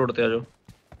ਲੋੜਵੀਰ ਆ ਜਾਓ, ਰੋਡ ਤੇ ਆ ਜਾਓ।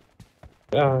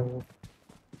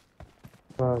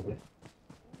 ਆ ਗਿਆ।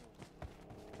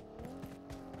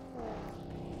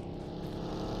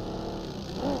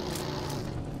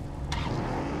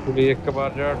 ਵੀ ਇੱਕ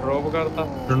ਵਾਰ ਜਿਹੜਾ ਡ੍ਰੌਪ ਕਰਤਾ।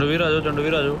 ਚੰਡਵੀਰ ਆ ਜਾਓ,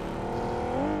 ਚੰਡਵੀਰ ਆ ਜਾਓ।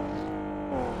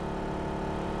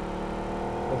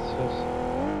 ਅੱਛਾ ਅੱਛਾ,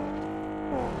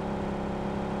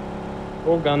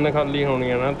 ਉਹ ਗੰਨ ਖਾਲੀ ਹੋਣੀ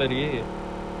ਆ ਨਾ ਤੇਰੀ,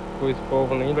 ਕੋਈ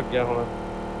ਸਕੋਪ ਨਹੀਂ ਲੱਗਿਆ ਹੋਣਾ।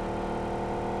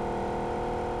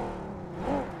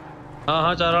 ਹਾਂ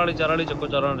ਹਾਂ, ਚਾਰਾਂ ਵਾਲੀ ਚੱਕੋ,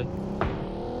 ਚਾਰਾਂ ਵਾਲੀ।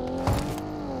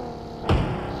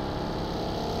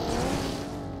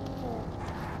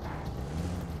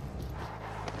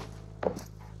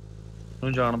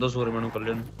 ਨੂੰ ਜਾਣ ਦੋ ਸੂਰਮੇ ਨੂੰ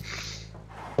ਇਕੱਲੇ ਨੂੰ।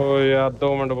 ਓ ਯਾਰ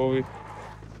 2 ਮਿੰਟ ਵੀ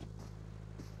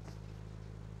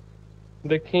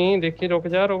ਦੇਖੀ ਦੇਖੀ, ਰੁਕ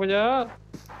ਜਾ ਰੁਕ ਜਾ।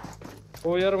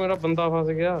 ਉਹ ਯਾਰ ਮੇਰਾ ਬੰਦਾ ਫਸ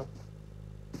ਗਿਆ।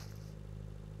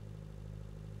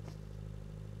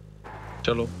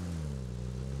 ਚਲੋ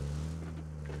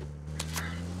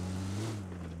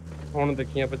ਹੁਣ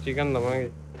ਦੇਖੀ ਆਪਾਂ ਚਿਕਨ ਲਵਾਂਗੇ।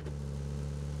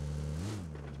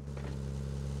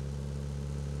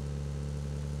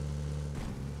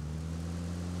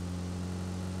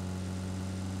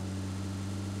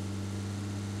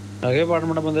 ਆ ਗਏ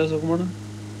ਅਪਾਰਟਮੈਂਟ ਬੰਦੇ ਸੁਖਮਨ?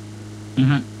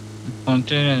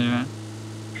 ਪਹੁੰਚੇ ਨਹੀਂ ਮੈਂ।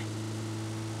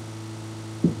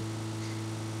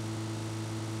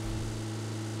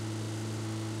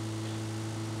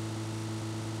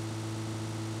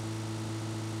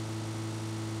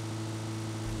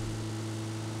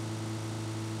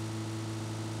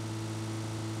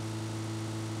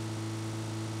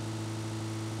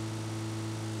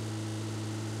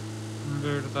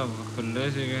 ਗੇਟ ਤਾਂ ਖੁੱਲੇ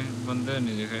ਸੀਗੇ, ਬੰਦੇ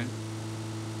ਨਹੀਂ ਦਿਖੇ।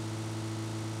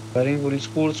 ਫਾਇਰਿੰਗ ਪੂਰੀ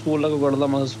ਸਕੂਲ ਲੱਗੋ ਗੜਦਾ,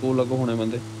 ਮਤਲਬ ਸਕੂਲ ਲੱਗੋ ਹੋਣੇ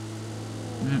ਬੰਦੇ।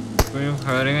 ਕੋਈ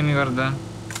ਫਾਇਰਿੰਗ ਨਹੀਂ ਕਰਦਾ।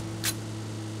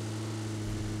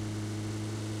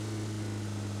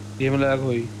 ਗੇਮ ਲੈਗ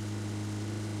ਹੋਈ।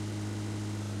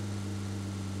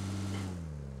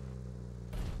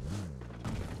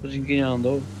 ਤੁਸੀਂ ਕੀ ਜਾਣ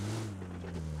ਦੋ,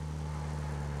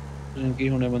 ਤੁਸੀਂ ਕੀ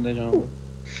ਹੋਣੇ ਬੰਦੇ ਜਾਣ ਦੋ।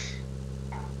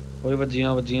 ਕੋਈ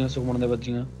ਵੱਜੀਆਂ ਸੁਖਮਨ ਦੇ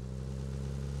ਵੱਜੀਆਂ।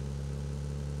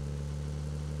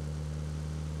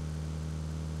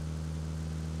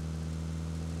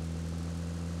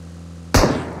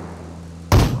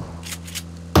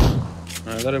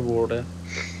 ਘਰੇ ਬੋਰਡ ਹੈ।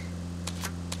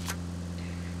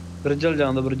 ਬ੍ਰਿਜਲ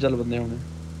ਜਾਣ ਦੋ, ਬ੍ਰਿਜਲ ਬੰਦੇ ਹੋਣੇ।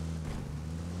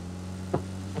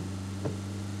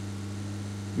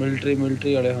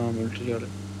 ਮਿਲਟਰੀ ਵਾਲੇ, ਹਾਂ ਮਿਲਟਰੀ ਵਾਲੇ।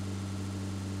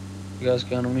 ਗੈਸ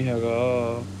ਕੈਨ ਨਹੀਂ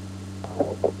ਹੈਗਾ।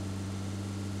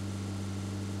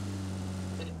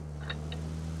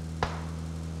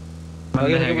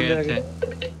 ਬੰਦੇ ਹੈਗੇ ਹੈਗੇ ਬੰਦੇ ਇੱਥੇ। ਹੈਗੇ।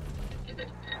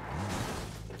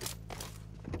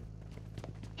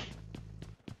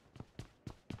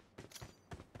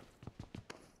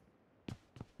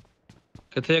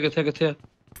 ਕਿੱਥੇ ਆ?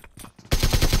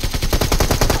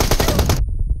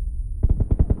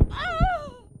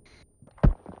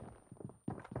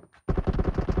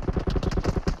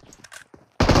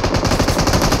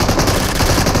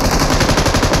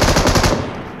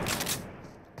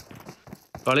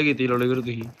 ਕਾਲੀ ਕੀਤੀ ਲੋੜੀ ਵੀਰ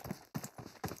ਤੁਸੀਂ।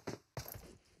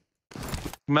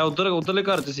 ਮੈਂ ਉਧਰਲੇ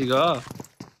ਘਰ 'ਚ ਸੀਗਾ,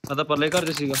 ਮੈਂ ਤਾਂ ਪਰਲੇ ਘਰ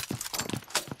 'ਚ ਸੀਗਾ।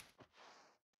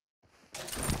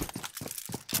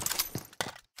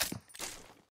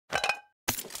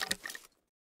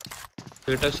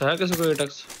 ਏਟੈਕਸ ਹੈ ਕਿਸੇ ਕੋਲ?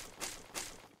 ਏਟੈਕਸ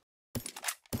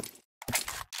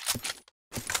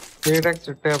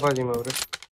ਚਿੱਟਿਆ ਭਾਜੀ ਮਗਰ।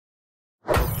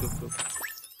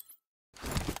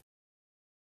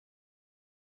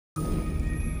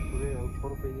 ਪੂਰੇ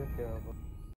ਰੁਪਈਆ ਕਿਆ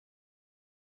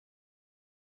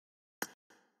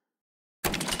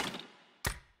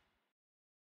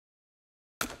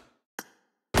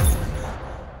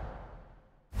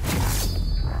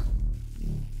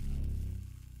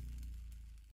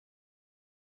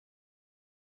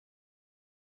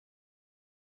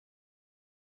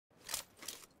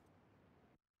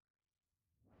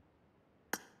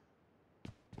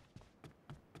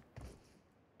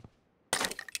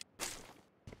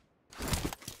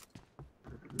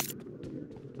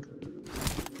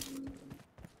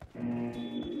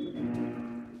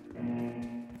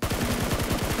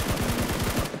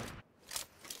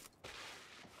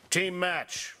Team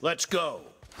match, let's go.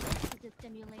 This is a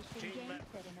simulation Team game match,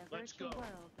 set in a let's virtual go.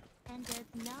 world and does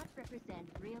not represent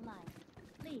real life.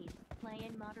 Please play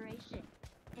in moderation,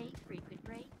 take frequent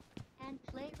breaks, and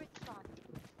play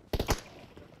responsibly.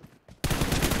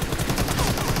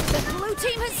 The blue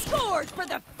team has scored for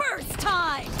the first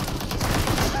time!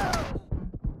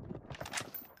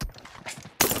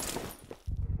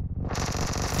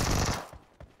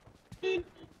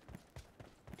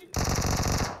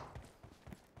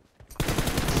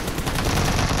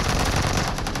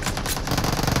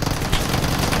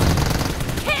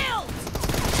 Killed!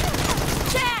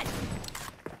 Dead!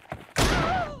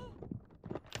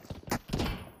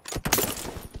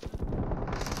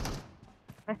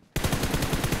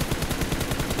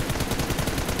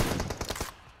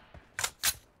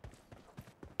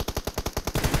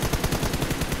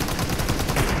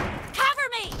 Cover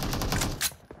me!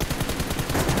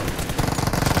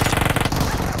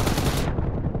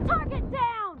 Target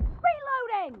down!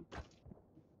 Reloading!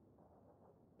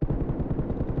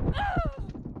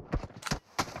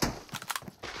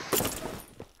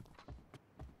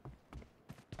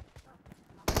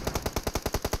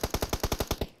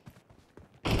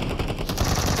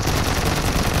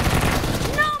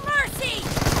 No mercy!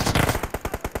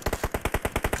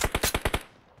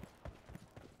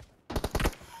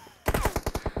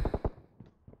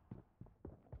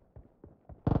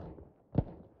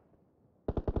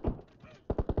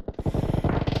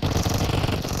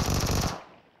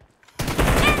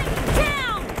 Enemy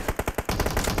down!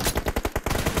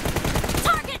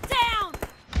 Target down!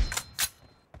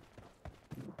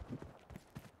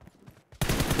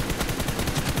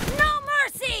 No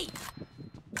mercy!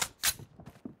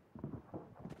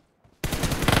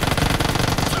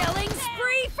 Killing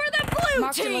spree for the blue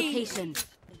Marked a team! location.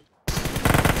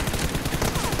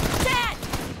 Dead!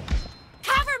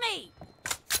 Cover me!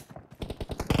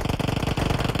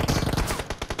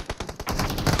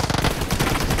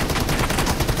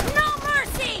 No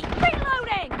mercy!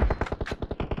 Reloading!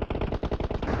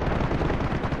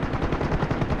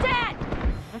 Dead!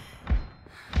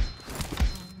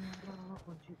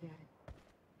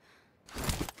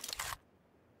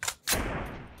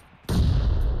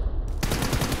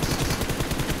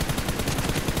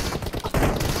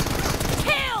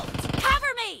 Killed!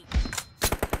 Cover me!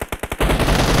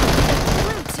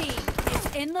 Blue team is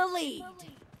in the lead.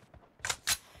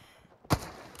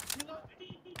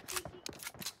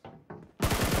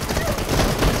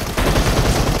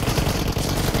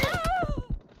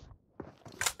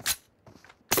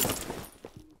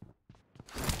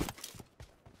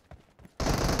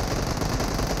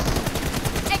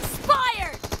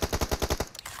 Expired!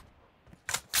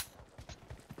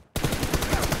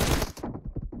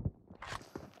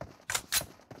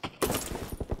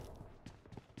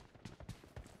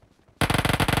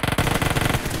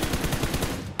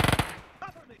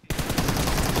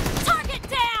 Target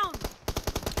down!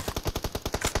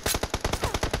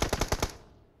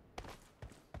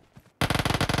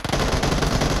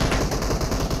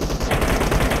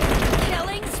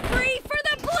 Killing spree for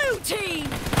the blue team!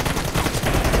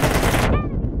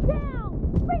 Enemy down!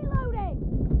 Reloading!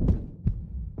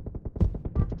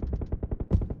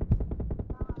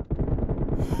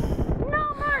 No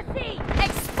mercy!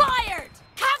 Expired!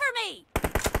 Cover me!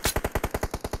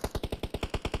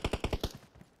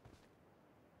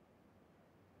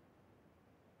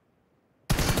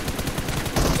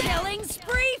 Killing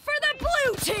spree for the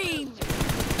blue team!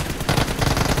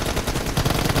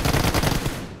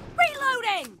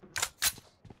 Reloading!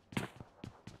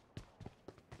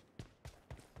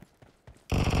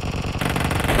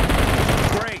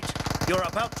 Great, you're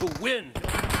about to win.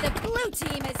 The blue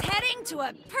team is heading to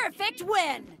a perfect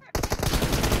win!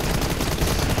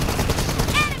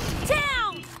 Enemy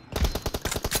down!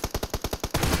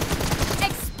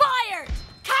 Expired!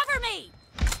 Cover me!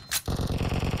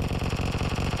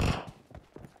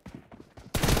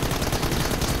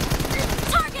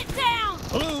 Target down!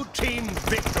 Blue team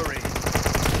victory.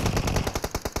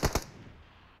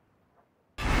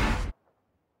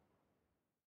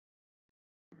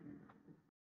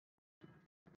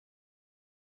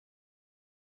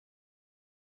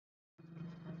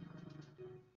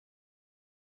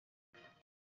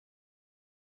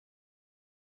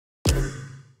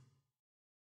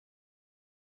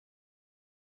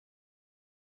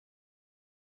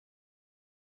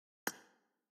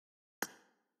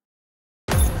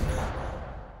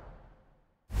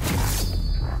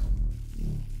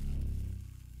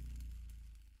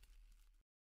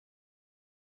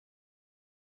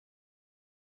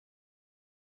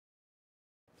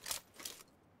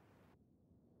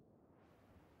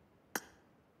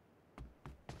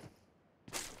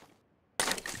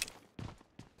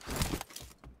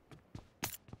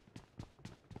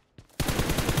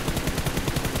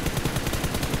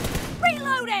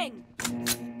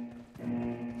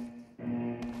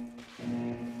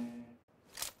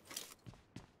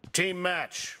 Team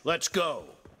match. Let's go.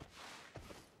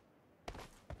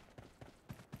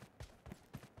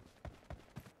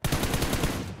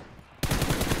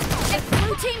 The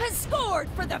blue team has scored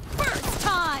for the first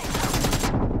time!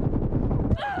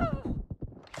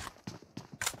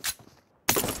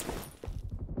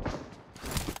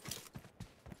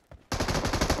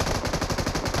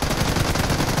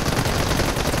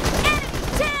 Enemy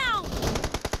down!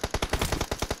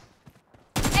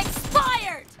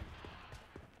 Expired!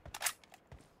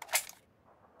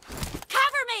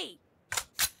 Cover me!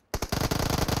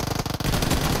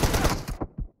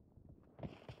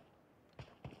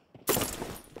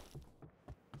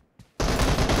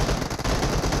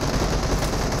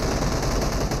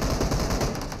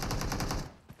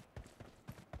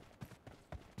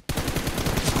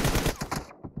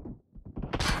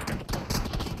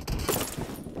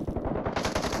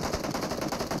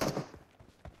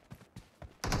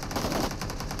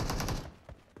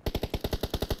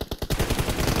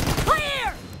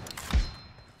 Clear!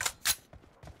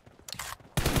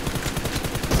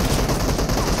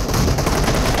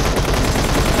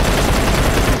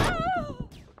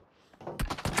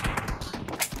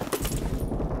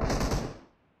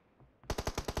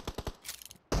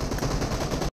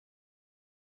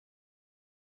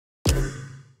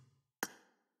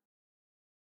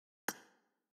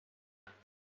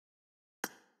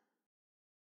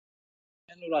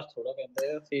 ਇਹਨੂੰ rush ਥੋੜਾ ਕਹਿੰਦੇ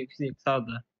ਆ fake ਸੀ ਇੱਕ ਹਿਸਾਬ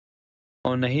ਦਾ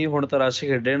ਉਹ ਨਹੀਂ ਹੁਣ ਤਾਂ ਰਸ਼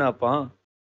ਖੇਡੇ ਨਾ ਆਪਾਂ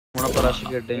ਹੁਣ ਆਪਾਂ ਰਸ਼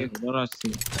ਖੇਡੇ ਇਹ ਥੋੜਾ ਰਸ਼ ਸੀ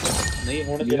ਨਹੀਂ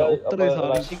ਹੁਣ ਜਿਹੜਾ ਜਿਹੜਾ ਉੱਤਰ ਆਪਾਂ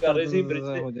ਸਾਰੇ ਰਸ਼ ਹੀ ਕਰ ਰਹੇ ਸੀ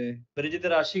ਹੋ ਜਾਏ ਬ੍ਰਿਜ ਤੇ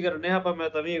ਰਸ਼ ਹੀ ਕਰਨੇ ਆ ਆਪਾਂ ਮੈਂ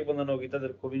ਤਾਂ ਵੀ ਇੱਕ ਬੰਦਾ ਨੋ ਕੀਤਾ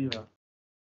ਤੇਰੇ ਕੋ ਵੀ ਨਹੀਂ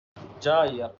ਹੋਣਾ ਜਾ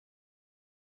ਯਾਰ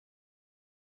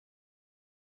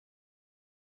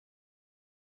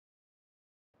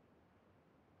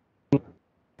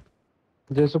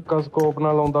ਜੇ ਸੁੱਕਾ ਸਕੋਪ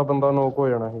ਨਾਲ ਆਉਂਦਾ ਬੰਦਾ ਨੋਕ ਹੋ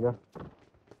ਜਾਣਾ ਸੀਗਾ।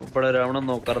 ਬੜਾ ਆਰਾਮ ਨਾਲ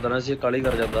ਨੋ ਕਰ ਦੇਣਾ ਸੀ ਕਾਲੀ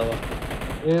ਕਰ ਜਾਂਦਾ ਵਾ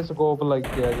ਇਹ ਸਕੋਪ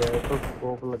ਲੱਗਿਆ ਗਿਆ, ਇਹ ਤੋਂ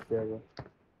ਸਕੋਪ ਲੱਗਿਆ ਗਿਆ।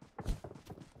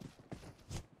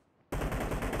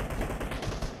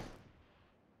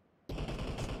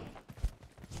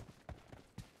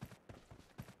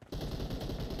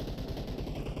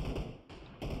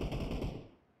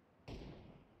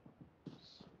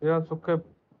 ਯਾਰ ਸੁੱਕੇ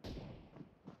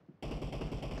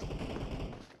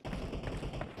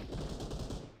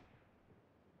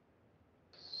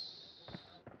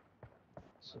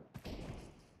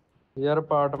ਯਾਰ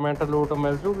ਅਪਾਰਟਮੈਂਟ ਲੂਟ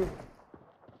ਮਿਲ ਜੂਗੀ।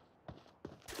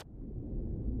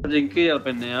 ਜਿੰਕੀ ਯਾਰ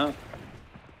ਪੈਨੇ ਆ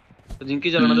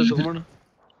ਜਿੰਕੀ ਚੱਲਣਾ ਤੇ ਸੁਖਮਨ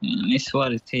ਇਸ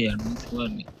ਵਾਰ ਇੱਥੇ ਯਾਰ ਇਸ ਵਾਰ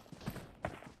ਨਹੀਂ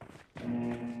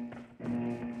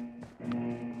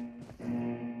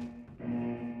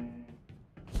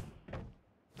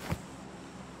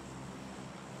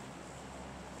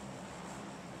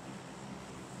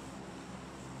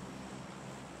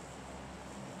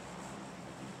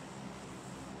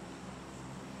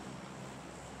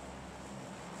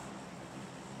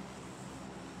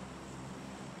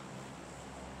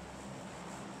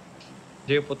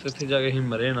ਜੇ ਪੁੱਤ ਇੱਥੇ ਜਾ ਕੇ ਹੀ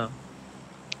ਮਰੇ ਨਾ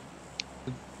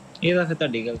ਇਹ ਤਾਂ ਫਿਰ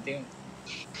ਤੁਹਾਡੀ ਗਲਤੀ ਹੈ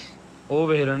ਉਹ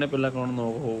ਵੇਖ ਲੈਣੇ ਪਹਿਲਾਂ ਕੌਣ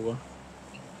ਨੋਕ ਹੋਊਗਾ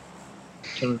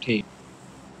ਚਲੋ ਠੀਕ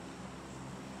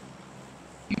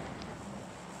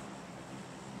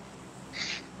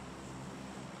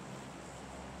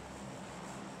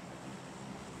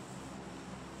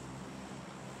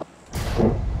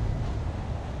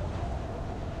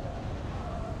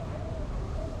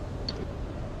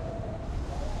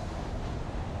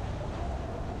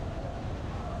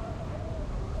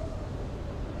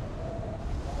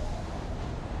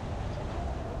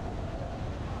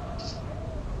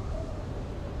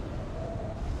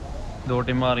ਦੋ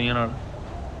ਟੀਮਾਂ ਆ ਰਹੀਆਂ ਨਾਲ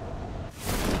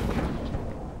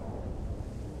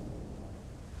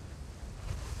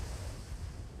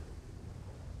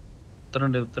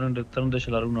ਉਤਰਨ ਦੇ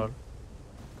ਸ਼ਲਾਰੂ ਨਾਲ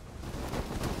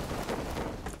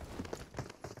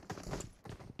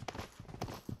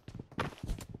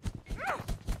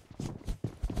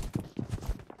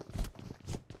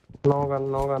No gun,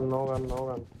 no gun, no gun, no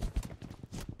gun.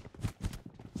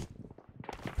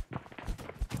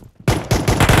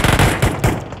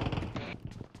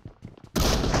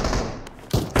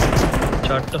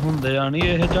 ਜੱਟ ਹੁੰਦੇ ਆ ਨਹੀਂ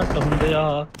ਇਹ ਜੱਟ ਹੁੰਦੇ ਆ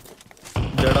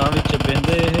ਜੜਾਂ ਵਿੱਚ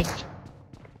ਬਹਿੰਦੇ ਇਹ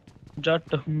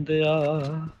ਜੱਟ ਹੁੰਦੇ ਆ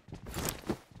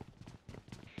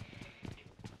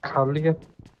ਖਾਲੀ ਹੈ।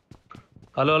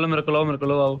 ਹਲੋ ਹਲੋ ਮੇਰੇ ਕੋਲ ਆਓ ਮੇਰੇ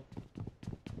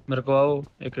ਕੋਲ ਆਓ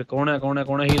ਇੱਕ ਕੌਣ ਹੈ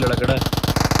ਹੀਲ ਵਾਲਾ ਕਿਹੜਾ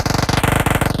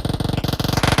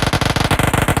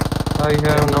I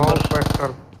have no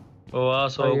petrol. ਉਹ ਆ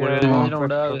 100 ਗੋਲੀਆਂ ਦੀ ਇੰਜਨ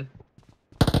ਆਉਂਦਾ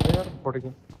ਯਾਰ ਫੁੱਟ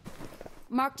ਗਈ।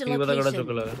 Marked a ਕੀ ਪਤਾ ਕਿਹੜਾ ਚੁੱਕ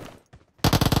location. ਲਗਾ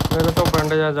ਮੇਰੇ ਤੋਂ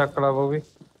ਪਿੰਡ ਜਾ ਚੱਕ ਲਾ ਉਹ ਵੀ।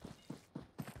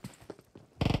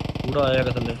 ਪੂਰਾ ਆਇਆ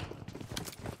ਕਿ ਥੱਲੇ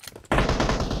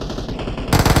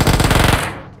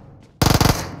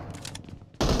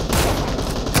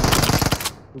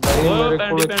नहीं ओए मेरे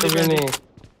पैंडी को पैंडी भी पैंडी नहीं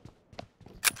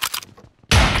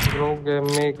ब्रो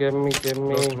गेमी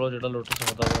लुट लो जेड़ा लुट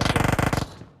सकदा वा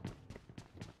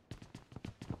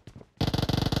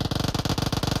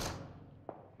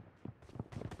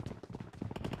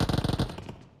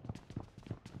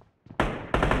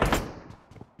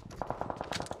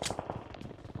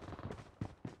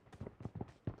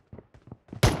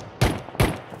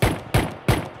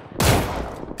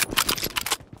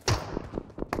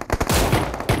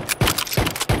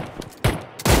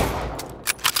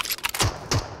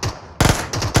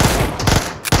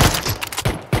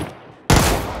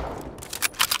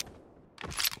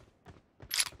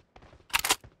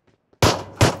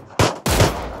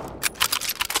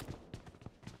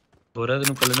हो रहा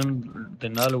तेन कल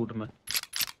देना लूट मैं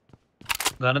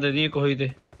गन दे दी कोई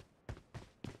ते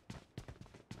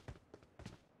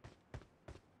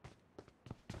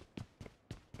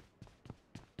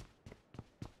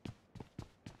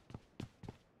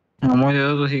मुझे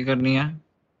तो तुसी करनी है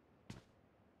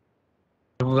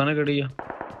गन कड़ी आ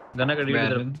गन कड़ी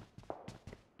बैरल इधर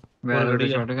बैरल खड़ी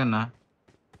पे आ। शॉट करना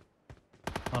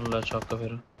अल्लाह चक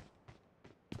फिर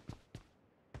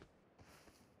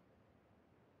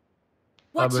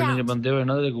आ Watch बिल्डिंग च out! बंदे होए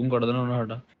ना ते गूं कट देना उन्हें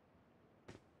साडा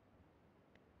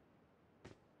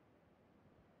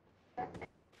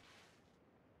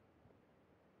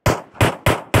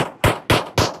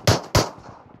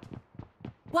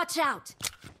Watch out!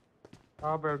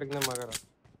 आ बिल्डिंग ने मगर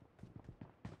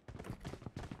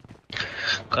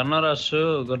करना रश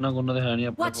गन्ना गुन्ना तो है नहीं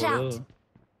अपने Watch कोल out!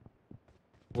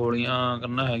 गोलियां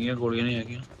करना हैगियां गोलियां नहीं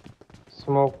हैगियां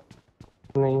स्मोक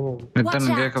नहीं है इधर Watch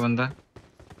नंगे out! का बंदा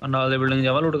आ नाल दे बिल्डिंग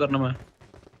जावा लूट करना मैं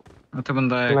उत्थे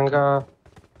बंदा है एक। नंगा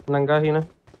नंगा ही ना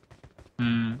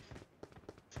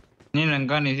नहीं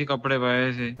नंगा नहीं सी कपड़े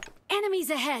पाए थे Enemies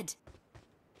ahead!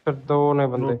 फिर दो ने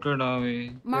बंदे लूटेड आ गए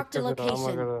Marked a एक फिर आ location.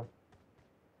 मगर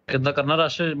कितना करना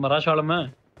रश मरा छाल मैं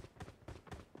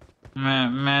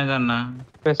मैं जाना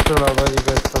पिस्टल आवा जी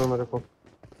पिस्टल मेरे को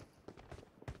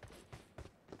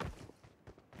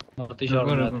मरती छाल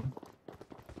रुको मैं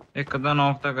रुको एक अद्धा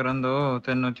नॉक तो करन दो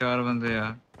तीनों चार बंदे आ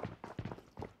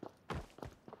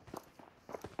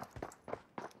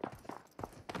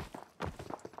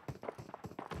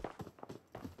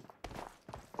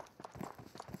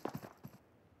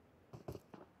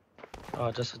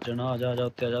आजा सज्जना आजा आजा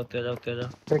उत्ते आजा उत्ते आजा उत्ते आजा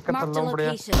एक Marked a थल्लों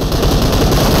बड़िया location.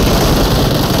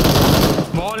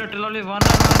 बॉल लिटरली 1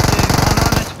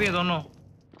 एचपी दोनों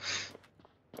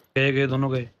गए दोनों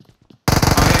गए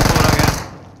आगे एक और आ गया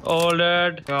ऑल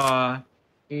डेड यार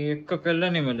एक किल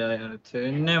नहीं मिला यार इतने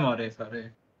इन्ने मारे सारे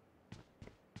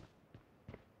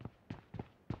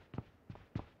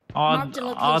Marked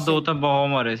a आ दो location. तो बहुत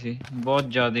मारे सी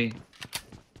बहुत ज्यादा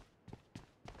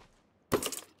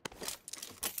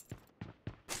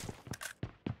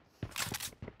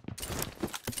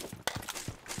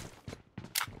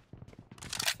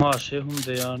ਮਾਸ਼ੇ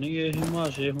ਹੁੰਦੇ ਆ ਨਹੀਂ ਇਹ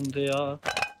ਮਾਸ਼ੇ ਹੁੰਦੇ ਆ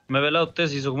ਮੈਂ ਵੇਲਾ ਉੱਤੇ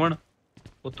ਸੀ ਸੁਖਮਨ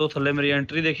ਉੱਤੋਂ ਥੱਲੇ ਮੇਰੀ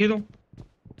ਐਂਟਰੀ ਦੇਖੀ ਤੂੰ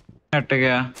हट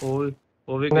गया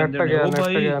ਉਹ ਵੀ नेट ਕਹਿੰਦੇ ਨੇ गया ਉਹ नेट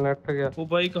ਭਾਈ गया नेट गया ਉਹ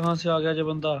ਭਾਈ ਕਹਾਂ से आ गया ਜੇ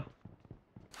ਬੰਦਾ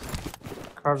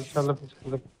खड़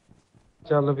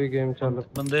चल भी गेम चल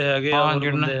ਬੰਦੇ ਹੈਗੇ ਆ ਹਾਂ, ਹੋਰ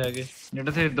ਜਿਹੜਾ- ਬੰਦੇ ਹੈਗੇ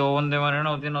ਜਿਹੜੇ ਤੇ ਦੋ ਬੰਦੇ ਮਾਰੇ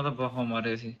ਨਾ ਉਹਦੇ ਨਾਲ ਤਾਂ ਬਹੁਤ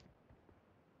ਮਾਰੇ ਸੀ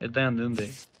ਇਦਾਂ ਹੀ ਆਂਦੇ ਹੁੰਦੇ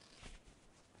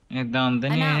ਇਦਾਂ ਆਉਂਦੇ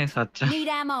ਨਹੀਂ ਇਹ ਸੱਚ ਆ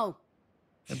Need ammo!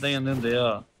 ਇਦਾਂ ਹੀ ਆਂਦੇ ਹੁੰਦੇ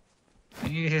ਆ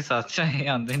ਇਹ ਸੱਚ ਆ ਇਹ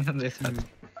ਆਉਂਦੇ ਨਹੀਂ ਹੁੰਦੇ ਸੱਚ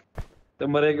ਤੇ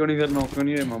ਮਰੇ ਕਿਉਂ ਨਹੀਂ ਫਿਰ ਨੌਕ ਕਿਉਂ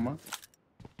ਨਹੀਂ ਹੋਏ ਮਾਮਾ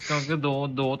ਕਿਉਂਕਿ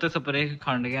ਦੋ ਤੇ ਸਪਰੇਅ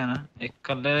ਖੰਡ ਗਿਆ ਨਾ ਇੱਕ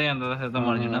ਕੱਲੇ ਦਾ ਜਾਂਦਾ ਤਾਂ ਫਿਰ ਤਾਂ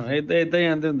ਮਰ ਜਾਣਾ ਇਦਾਂ ਹੀ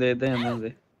ਆਂਦੇ ਹੁੰਦੇ ਇਦਾਂ ਹੀ ਆਂਦੇ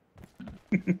ਹੁੰਦੇ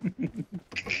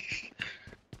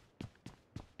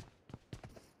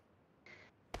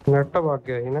नेट भाग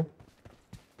गया ही ना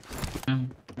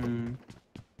ਹੂੰ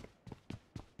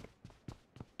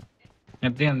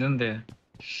ਏਦਾਂ ਹੀ ਆਉਂਦੇ ਹੁੰਦੇ ਆ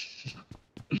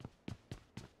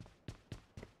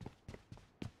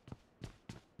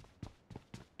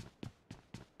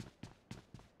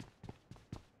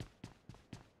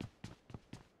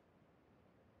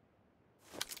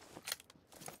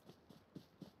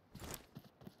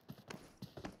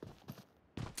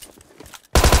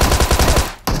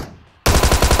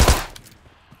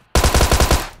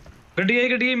ਗੱਡੀ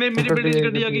ਆਈ ਮੇਰੀ ਬਿਲਡਿੰਗ 'ਚ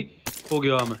ਗੱਡੀ ਆ ਗਈ ਹੋ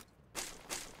ਗਿਆ ਮੈਂ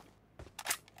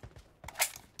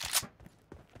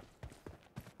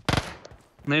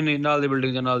ਨਹੀਂ ਨਾਲ ਦੀ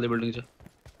ਬਿਲਡਿੰਗ 'ਚ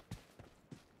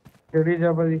केड़ी जा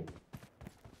भाई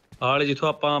ਹਾਲੇ ਜਿੱਥੋਂ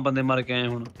ਆਪਾਂ ਬੰਦੇ ਮਾਰ ਕੇ ਆਏ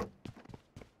ਹੁਣ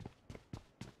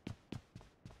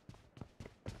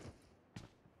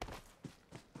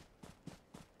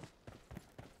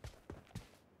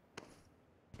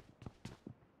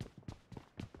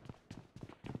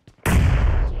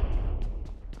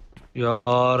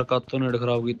यार कातों नेट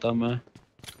खराब किया मैं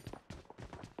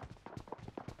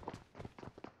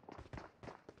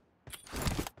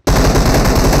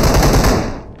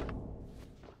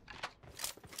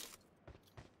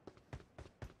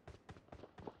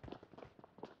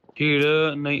हील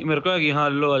नहीं मेरे को हैगी। हाँ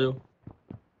ले लो आ जाओ।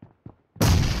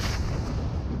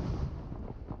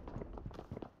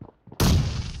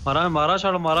 मारा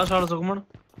छाड़ सुखमन।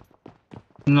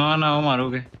 ना ना वो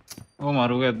मारोगे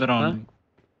इधर हैं आउणगे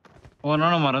ਉਹਨਾਂ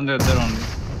ਨੂੰ ਮਾਰਨ ਦੇ ਇੱਧਰ ਆਉਣਗੇ।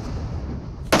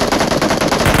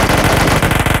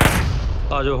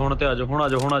 आ जाओ हुण ते आ जाओ हुण आ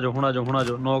जाओ हुण आ जाओ हुण आ जाओ हुण आ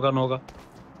जाओ नौका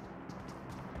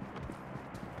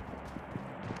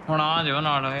ਹੁਣ ਆ ਜਾਓ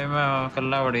ਨਾਲ ਇਹ ਮੈਂ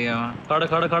ਇਕੱਲਾ ਵੜੀ ਆ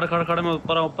खड़ मैं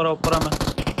ऊपर मैं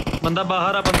बंदा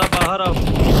बाहर आ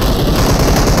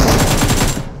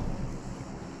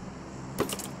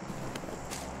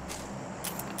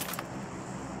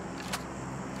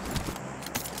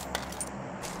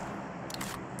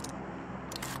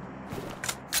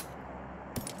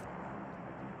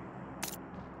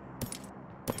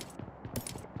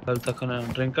कल तक ना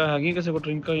ड्रिंका हैगी किसी को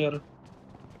ड्रिंका यार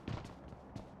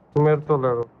मेरे तो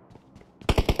ले लो।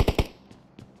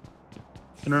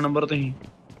 कितना नंबर तो ही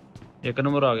 1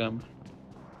 नंबर आ गया मैं।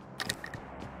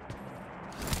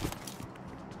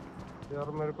 यार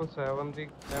मेरे को 7 दी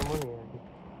एमो नहीं है।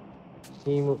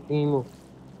 ईमो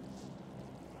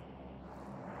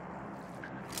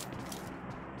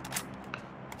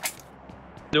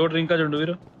जो ड्रिंका झुंड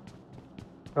वीर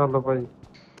चलो भाई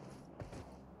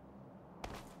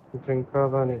ड्रिंका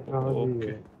ਦਾ ਨਹੀਂ ਆਹ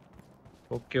ਜੀ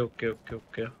ओके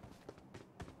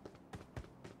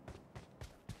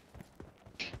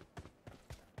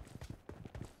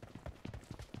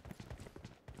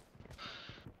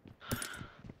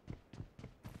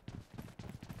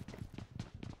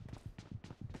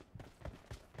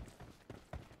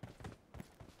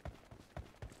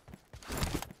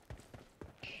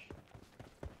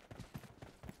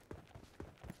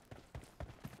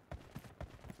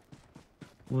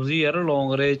उसी यार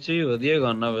लॉन्ग रेंज च ही वधिया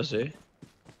गन है वैसे।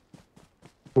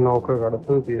 ਨੌਕਰ ਕੱਢ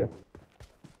ਦਿੰਦੀ ਆ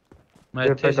मैं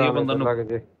ਇੱਥੇ ਸੀ ਬੰਦਾ ਨੂੰ ਲੱਗ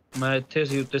ਜੇ। ਮੈਂ ਇੱਥੇ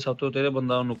ਸੀ ਉੱਤੇ ਸਭ ਤੋਂ ਉੱਤੇ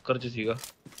ਬੰਦਾ ਨੁੱਕਰ ਚ ਸੀਗਾ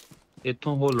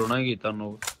ਇੱਥੋਂ ਹੋਲਣਾ ਹੀ ਕੀਤਾ ਨੂੰ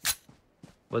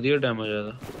ਵਧੀਆ ਡੈਮੇਜ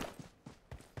ਆਦਾ।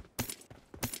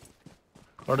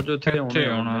 ਖੜ ਜੋ ਇੱਥੇ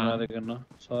ਆਉਣਾ ਮੈਂ ਤੇ ਕਹਿੰਦਾ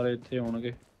ਸਾਰੇ ਇੱਥੇ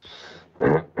ਆਉਣਗੇ।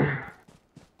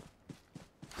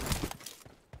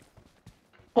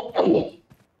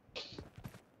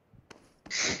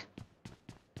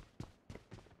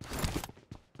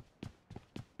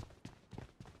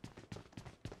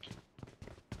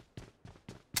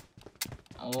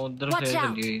 उधर Watch से out.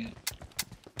 चली गई है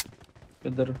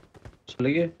किधर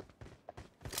चले गए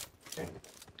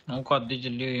वो कादी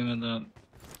चली गई मैं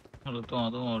तो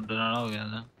ऑर्डर वाला हो गया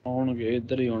था। आउणगे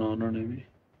ਇੱਧਰ ਹੀ ਆਉਣਾ ਉਹਨਾਂ ਨੇ ਵੀ।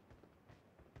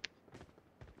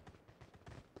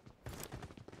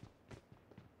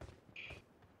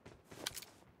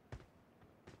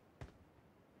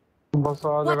 ਬਸ ਆ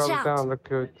Watch ਜਗ੍ਹਾ out. ਧਿਆਨ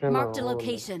ਰੱਖਿਓ ਇੱਥੇ ਨਾ Marked a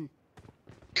location.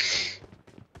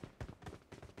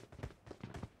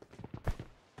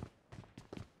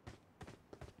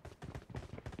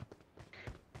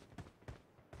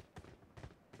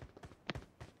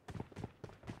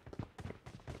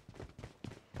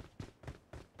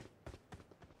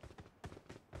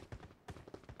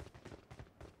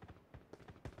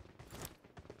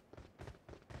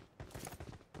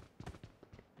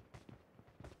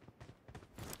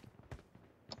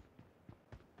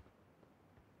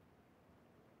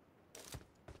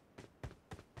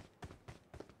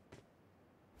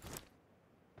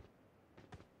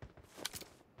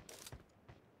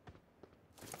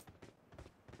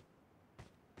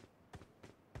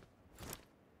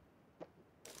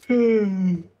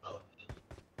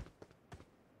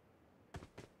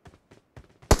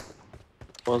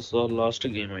 बस लास्ट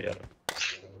गेम है यार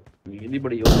नींद ही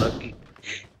बड़ी होने लग गई।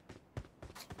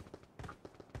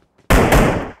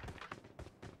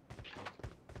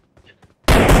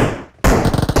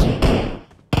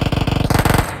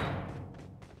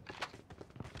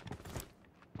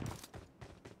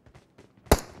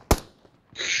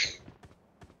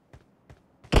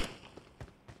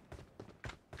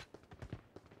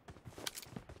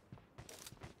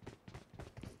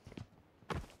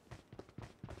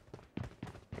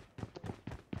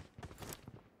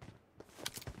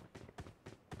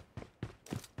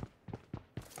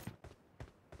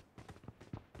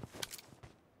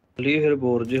 फिर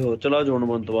बोर जे हो चला जोन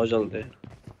मंतवा चलते हैं।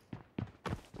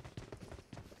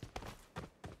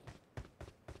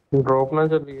 ड्रॉप ना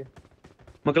चलिए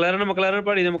मकलैरन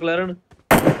पहाड़ी दे मकलैरन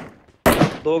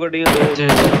 2 गड्डियां 2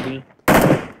 गड्डियां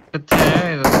किथे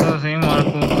है ਦੱਸੋ ਸਹੀ ਮਾਰਕ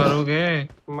ਕਰੋਗੇ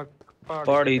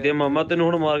पहाड़ी ते मामा तेन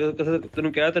हुण मार के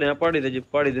तेन कह ते रहा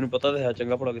पहाड़ी तेन पता ते है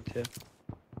चंगा भला किथे है।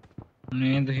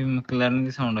 नहीं ਤੁਸੀਂ ਮਕਲਰਨ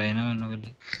ਦੀ ਸਾਊਂਡ ਆਈ ਨਾ ਮੈਨੂੰ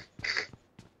ਗੱਲੀ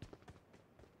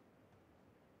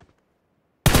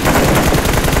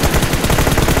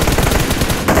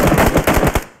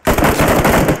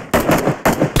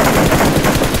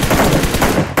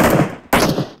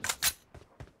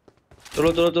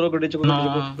चलो चलो चलो गड्डी चको गड्डी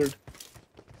हाँ। चको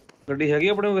गड्डी हैगी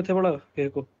अपने को किथे भला किसे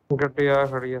को ਗੱਡੀ ਆ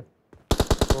ਖੜੀ ਆ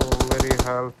ਉਹ ਮੇਰੀ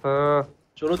ਹੈਲਥ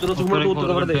चलो चलो सुखमन ऊपर तू एक उत्तर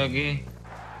और कवर दे गड्डी आगे।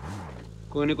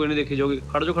 कोई नहीं देखी जाओगी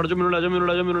खड़ जाओ मेनू ला जाओ मेनू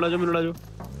ला जाओ मेनू ला जाओ मेनू ला जाओ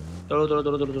चलो चलो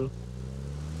चलो चलो चलो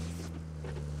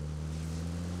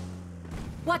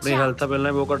Watch अपनी out! हेल्थ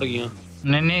पहले वो घट गई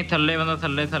नहीं नहीं थल्ले बंदा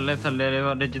थल्ले थल्ले थल्ले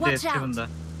वाले जिते Watch इतने out. बंदा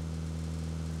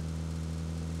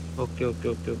okay okay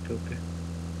okay okay okay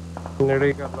ਨੇੜੇ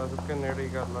ਹੀ ਕਰ ਲਾ ਸੁੱਕੇ ਨੇੜੇ ਹੀ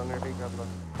ਕਰ ਲਾ ਨੇੜੇ ਹੀ ਕਰ ਲਾ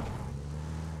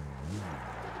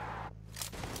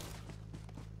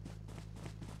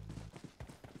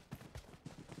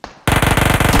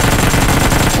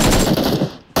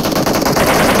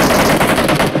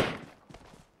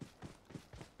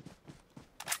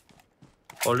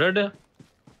ऑलरेड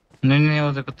नहीं नहीं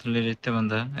वो देखो थल्ले जिते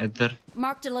बंदा इधर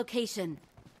Marked a location.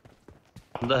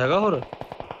 बंदा हैगा और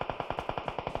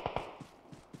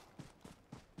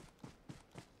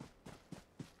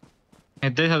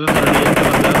इधर सब थल्ले जिते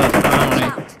बंदा रास्ता Watch होने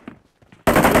out!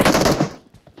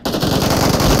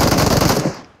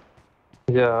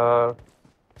 ਯਾਰ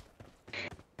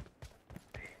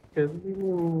ਕਦੀ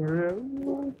ਨਹੀਂ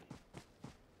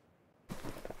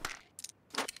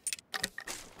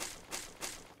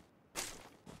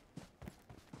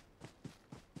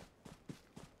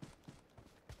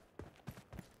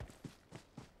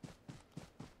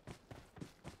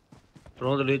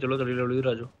चलो चली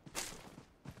राजो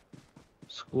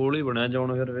स्कूल ही बनया जाओ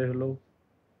फिर वेख लो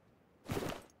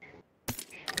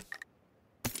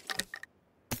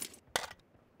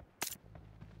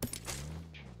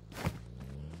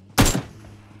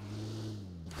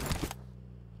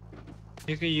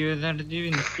एक यूएसएड जी भी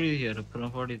निकली थी यार ऊपर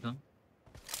पहाड़ी तो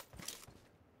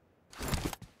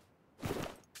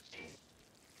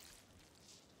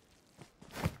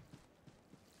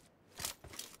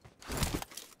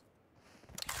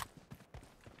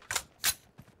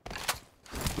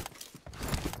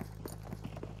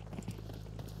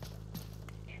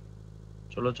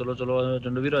चलो चलो चलो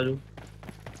चंडू भी राजू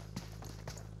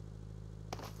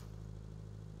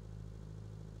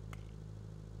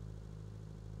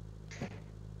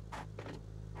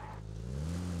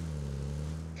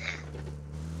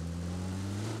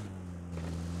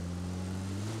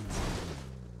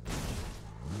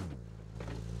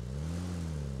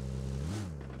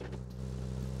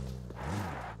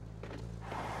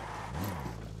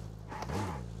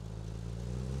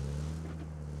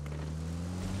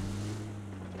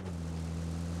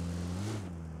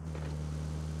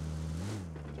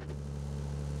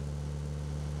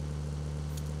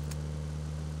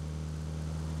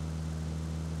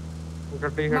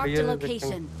ਗੱਡੀ ਖੜੀ Marked a ਹੈ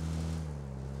location.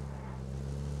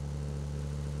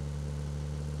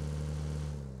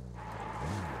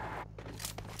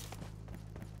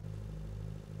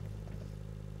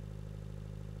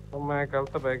 ਉਹ ਮੈਂ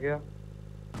ਗਲਤ ਬਹਿ ਗਿਆ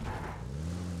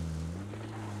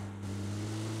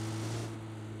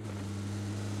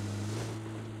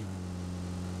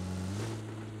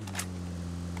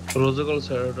रोजिकल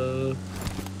साइड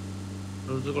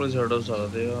हो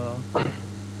सकते हैं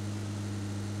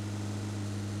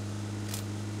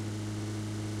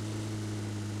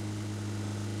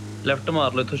लेफ्ट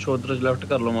मार लो इथों शोधर लेफ्ट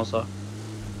कर लो मासा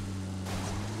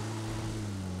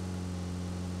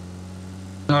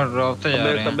ड्रॉप तो जा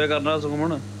रहे तब्बे हैं करना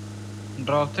सुखमन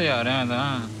ड्रॉप तो जा रहे हैं ना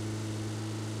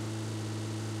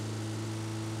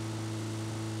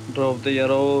ड्रॉप ते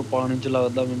यार वो पानी च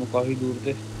लगदा मैनू काफी दूर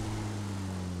ते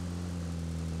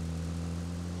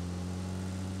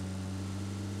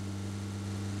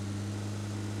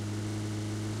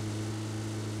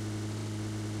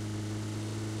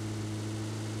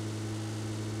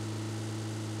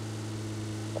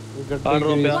ਗੱਡੀ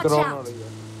drop ਗ੍ਰੀਸ ਆ। ਕਰਾਉਣ ਵਾਲੀ ਆ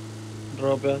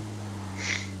ड्रॉप है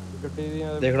ਗੱਡੀ ਦੀ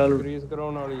ਦੇਖ ਲਾ ਲੂ- ਗ੍ਰੀਸ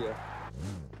ਕਰਾਉਣ ਵਾਲੀ ਆ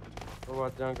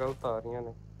ਆਵਾਜ਼ਾਂ ਗਲਤ ਆ ਰਹੀਆਂ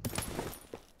ਨੇ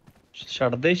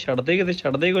ਛੱਡ ਦੇ ਕਿਤੇ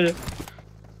ਛੱਡ ਦੇ ਕੁਝ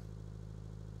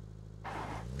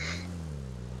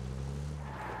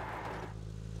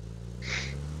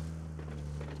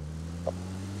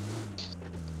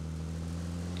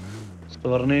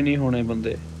ਸਵਰਨੇ ਨਹੀਂ ਹੋਣੇ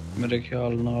ਬੰਦੇ ਮੇਰੇ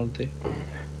ਖਿਆਲ ਨਾਲ ਤੇ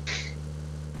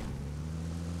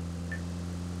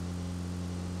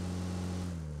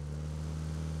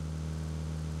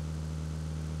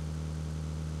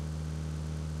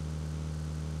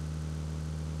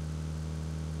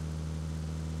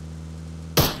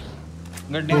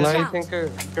गड्डी Watch ਆਈ out.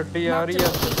 ਥਿੰਕ ਗੱਡੀ ਆ ਰਹੀ ਆ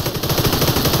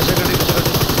ਪਿੱਛੇ ਗੱਡੀ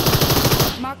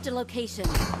Marked a location.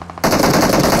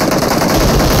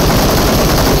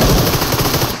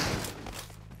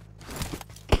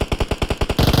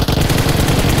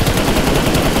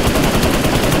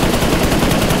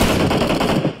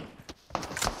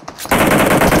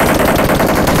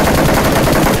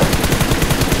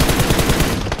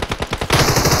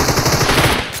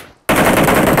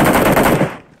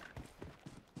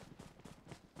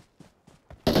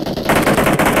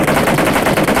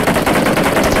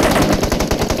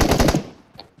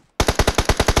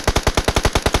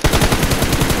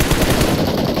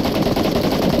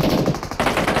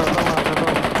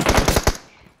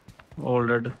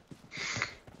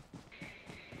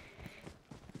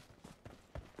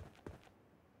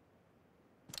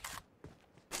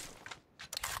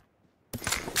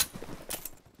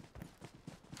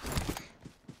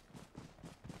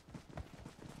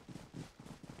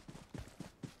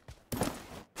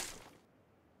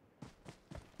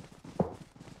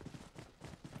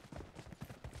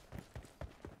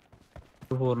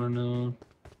 होरन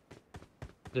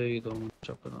दे ही दो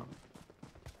चकना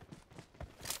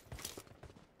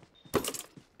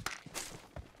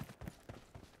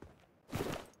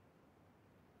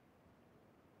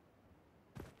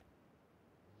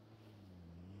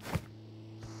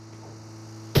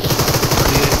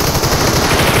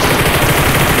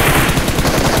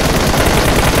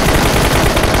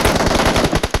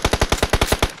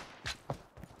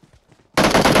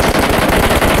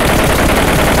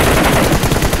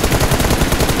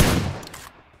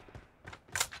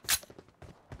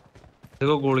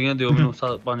देखो गोलियां दियो मैनू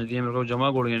पानी दी मेरे को जमा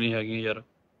गोलियां नहीं हैगियां यार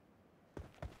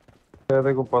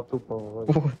ਇਹਦੇ ਕੋ ਪਾਤੂ ਪਾਓ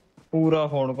पूरा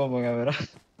फोन घूम गया मेरा।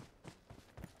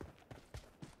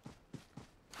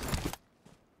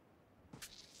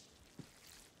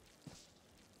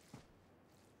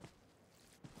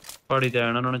 पहाड़ी ते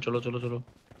आना उन्होंने चलो चलो चलो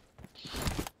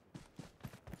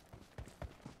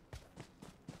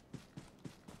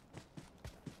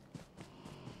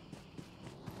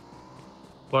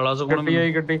बड़ा सुकून ਗੱਡੀ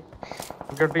ਆਈ ਗੱਡੀ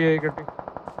ਗੱਡੀ ਆਈ ਗੱਡੀ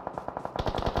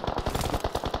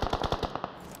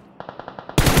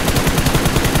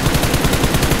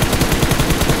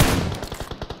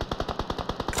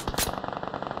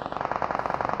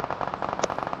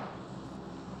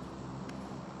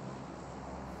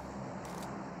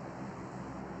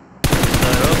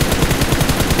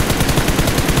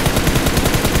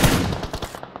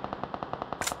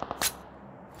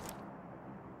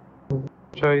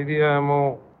ਚਾਹੀਦੀ ਐਮੋ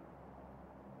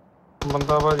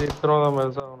ਬੰਦਾ ਭਾਜੀ ਇਧਰੋਂ ਦਾ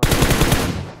ਮਿਲ ਸਕਦਾ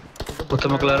उत्थे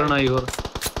मैकलैरन आई और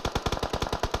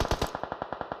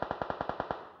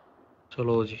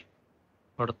चलो जी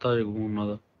पड़ता जी घूमना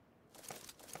दा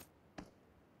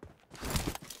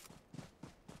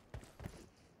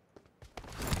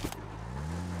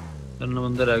तीन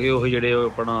बंदे रह गए ਉਹੀ ਜਿਹੜੇ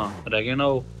ਆਪਣਾ ਰਹਿ ਗਏ ਨਾ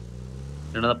ਉਹ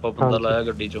ਜਿਹਨਾਂ ਦਾ ਆਪਾਂ ਬੰਦਾ ਲਾਇਆ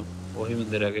ਗੱਡੀ ਚੋਂ ਉਹੀ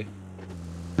ਬੰਦੇ ਰਹਿ ਗਏ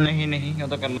नहीं नहीं वो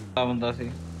तो कल्ला बंदा सी।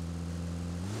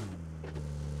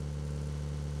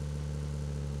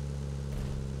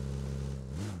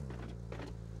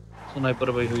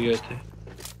 स्नाइपर पई हुई है ਇੱਥੇ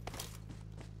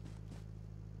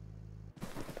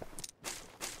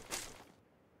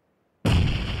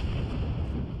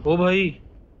ओ भाई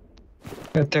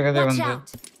कितने कितने Watch बंदे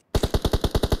out!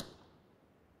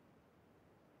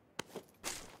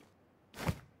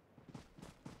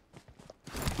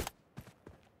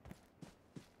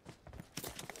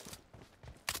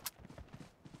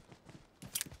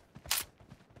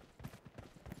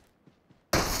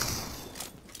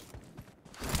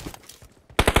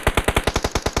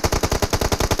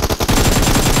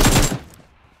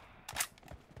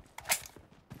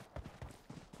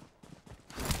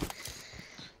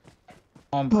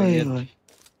 ऑन पे है,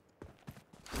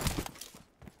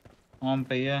 ऑन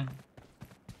पे है।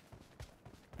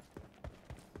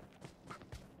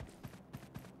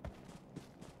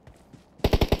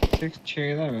 6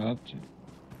 ਦਾ ਹੈਗਾ ਅੱਜ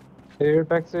 6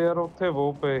 ਟੈਕਸ ਯਾਰ ਉੱਥੇ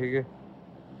ਉਹ ਪਏ ਸੀਗੇ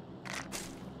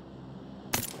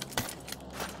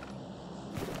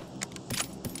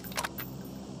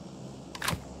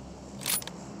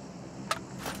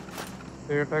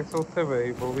ਇਹ ਟੈਕਸ ਉੱਥੇ ਪਏ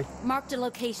ਸੀ ਉਹ ਵੀ Marked a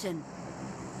location.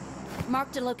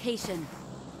 Marked a location.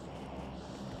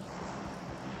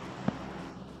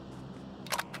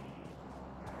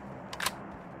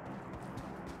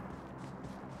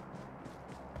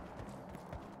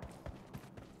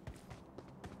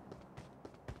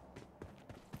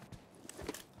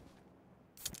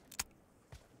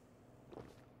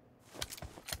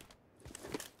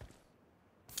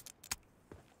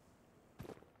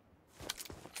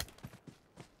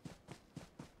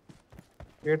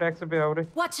 ਇਹ ਟੈਕਸ ਪਿਆ ਉਰੇ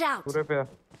Watch out! ਪੂਰੇ ਪਿਆ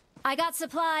I got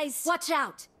supplies. Watch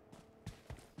out!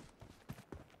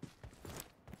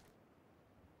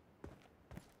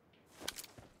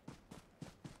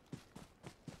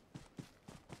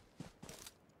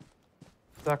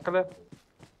 ਚੱਕ ਲੈ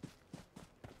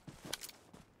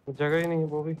ਜਗ੍ਹਾ ਹੀ ਨਹੀਂ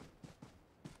ਉਹ ਵੀ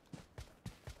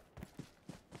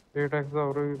ਇਹ ਟੈਕਸ ਦਾ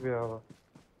ਉਰੇ ਵੀ ਪਿਆ ਵਾ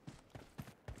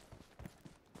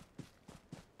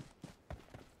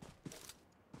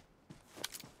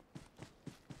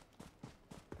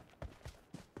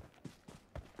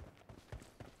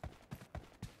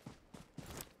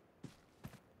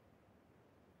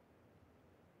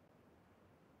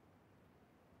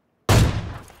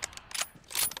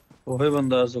ਉਹੀ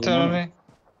ਬੰਦਾ चल ਸੁਕੂਨ रे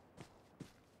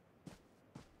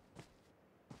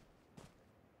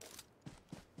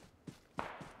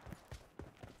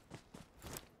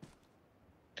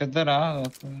किधर आ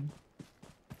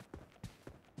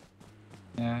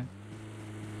यार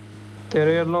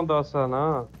ਤੇਰੇ ਵੱਲੋਂ ਦੱਸ ਆ ਨਾ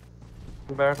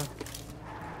ਬੈਠ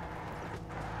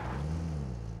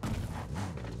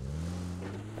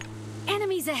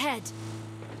Enemies ahead.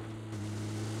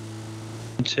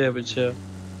 ਪਿੱਛੇ ਪਿੱਛੇ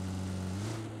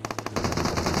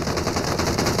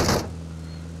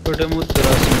ਛੋਟੇ ਮੂੰਹ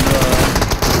ਤੇਰਾ ਸਿੰਘਾ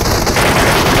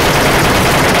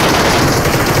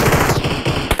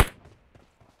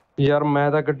ਯਾਰ ਮੈਂ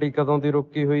ਤਾਂ ਗੱਡੀ ਕਦੋਂ ਦੀ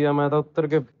ਰੁਕੀ ਹੋਈ ਆ, ਮੈਂ ਤਾਂ ਉੱਤਰ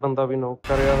ਕੇ ਬੰਦਾ ਵੀ ਨੋਕ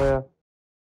ਕਰਿਆ ਹੋਇਆ।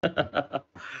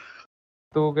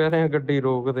 ਤੂੰ ਕਹਿ ਰਿਹਾ ਗੱਡੀ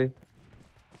ਰੋਕ ਦੇ।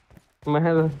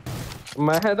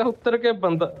 ਮੈਂ ਤਾਂ ਉੱਤਰ ਕੇ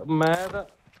ਬੰਦਾ, ਮੈਂ ਤਾਂ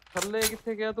ਥੱਲੇ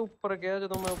ਕਿੱਥੇ ਗਿਆ, ਤੂੰ ਉੱਪਰ ਗਿਆ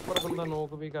ਜਦੋਂ ਮੈਂ ਉੱਪਰ ਬੰਦਾ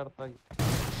ਨੋਕ ਵੀ ਕਰਤਾ ਜੀ।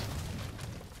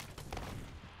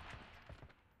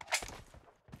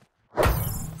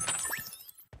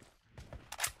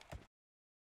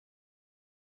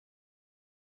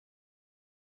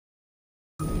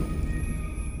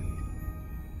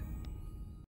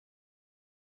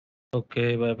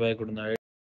 Okay bye bye good night.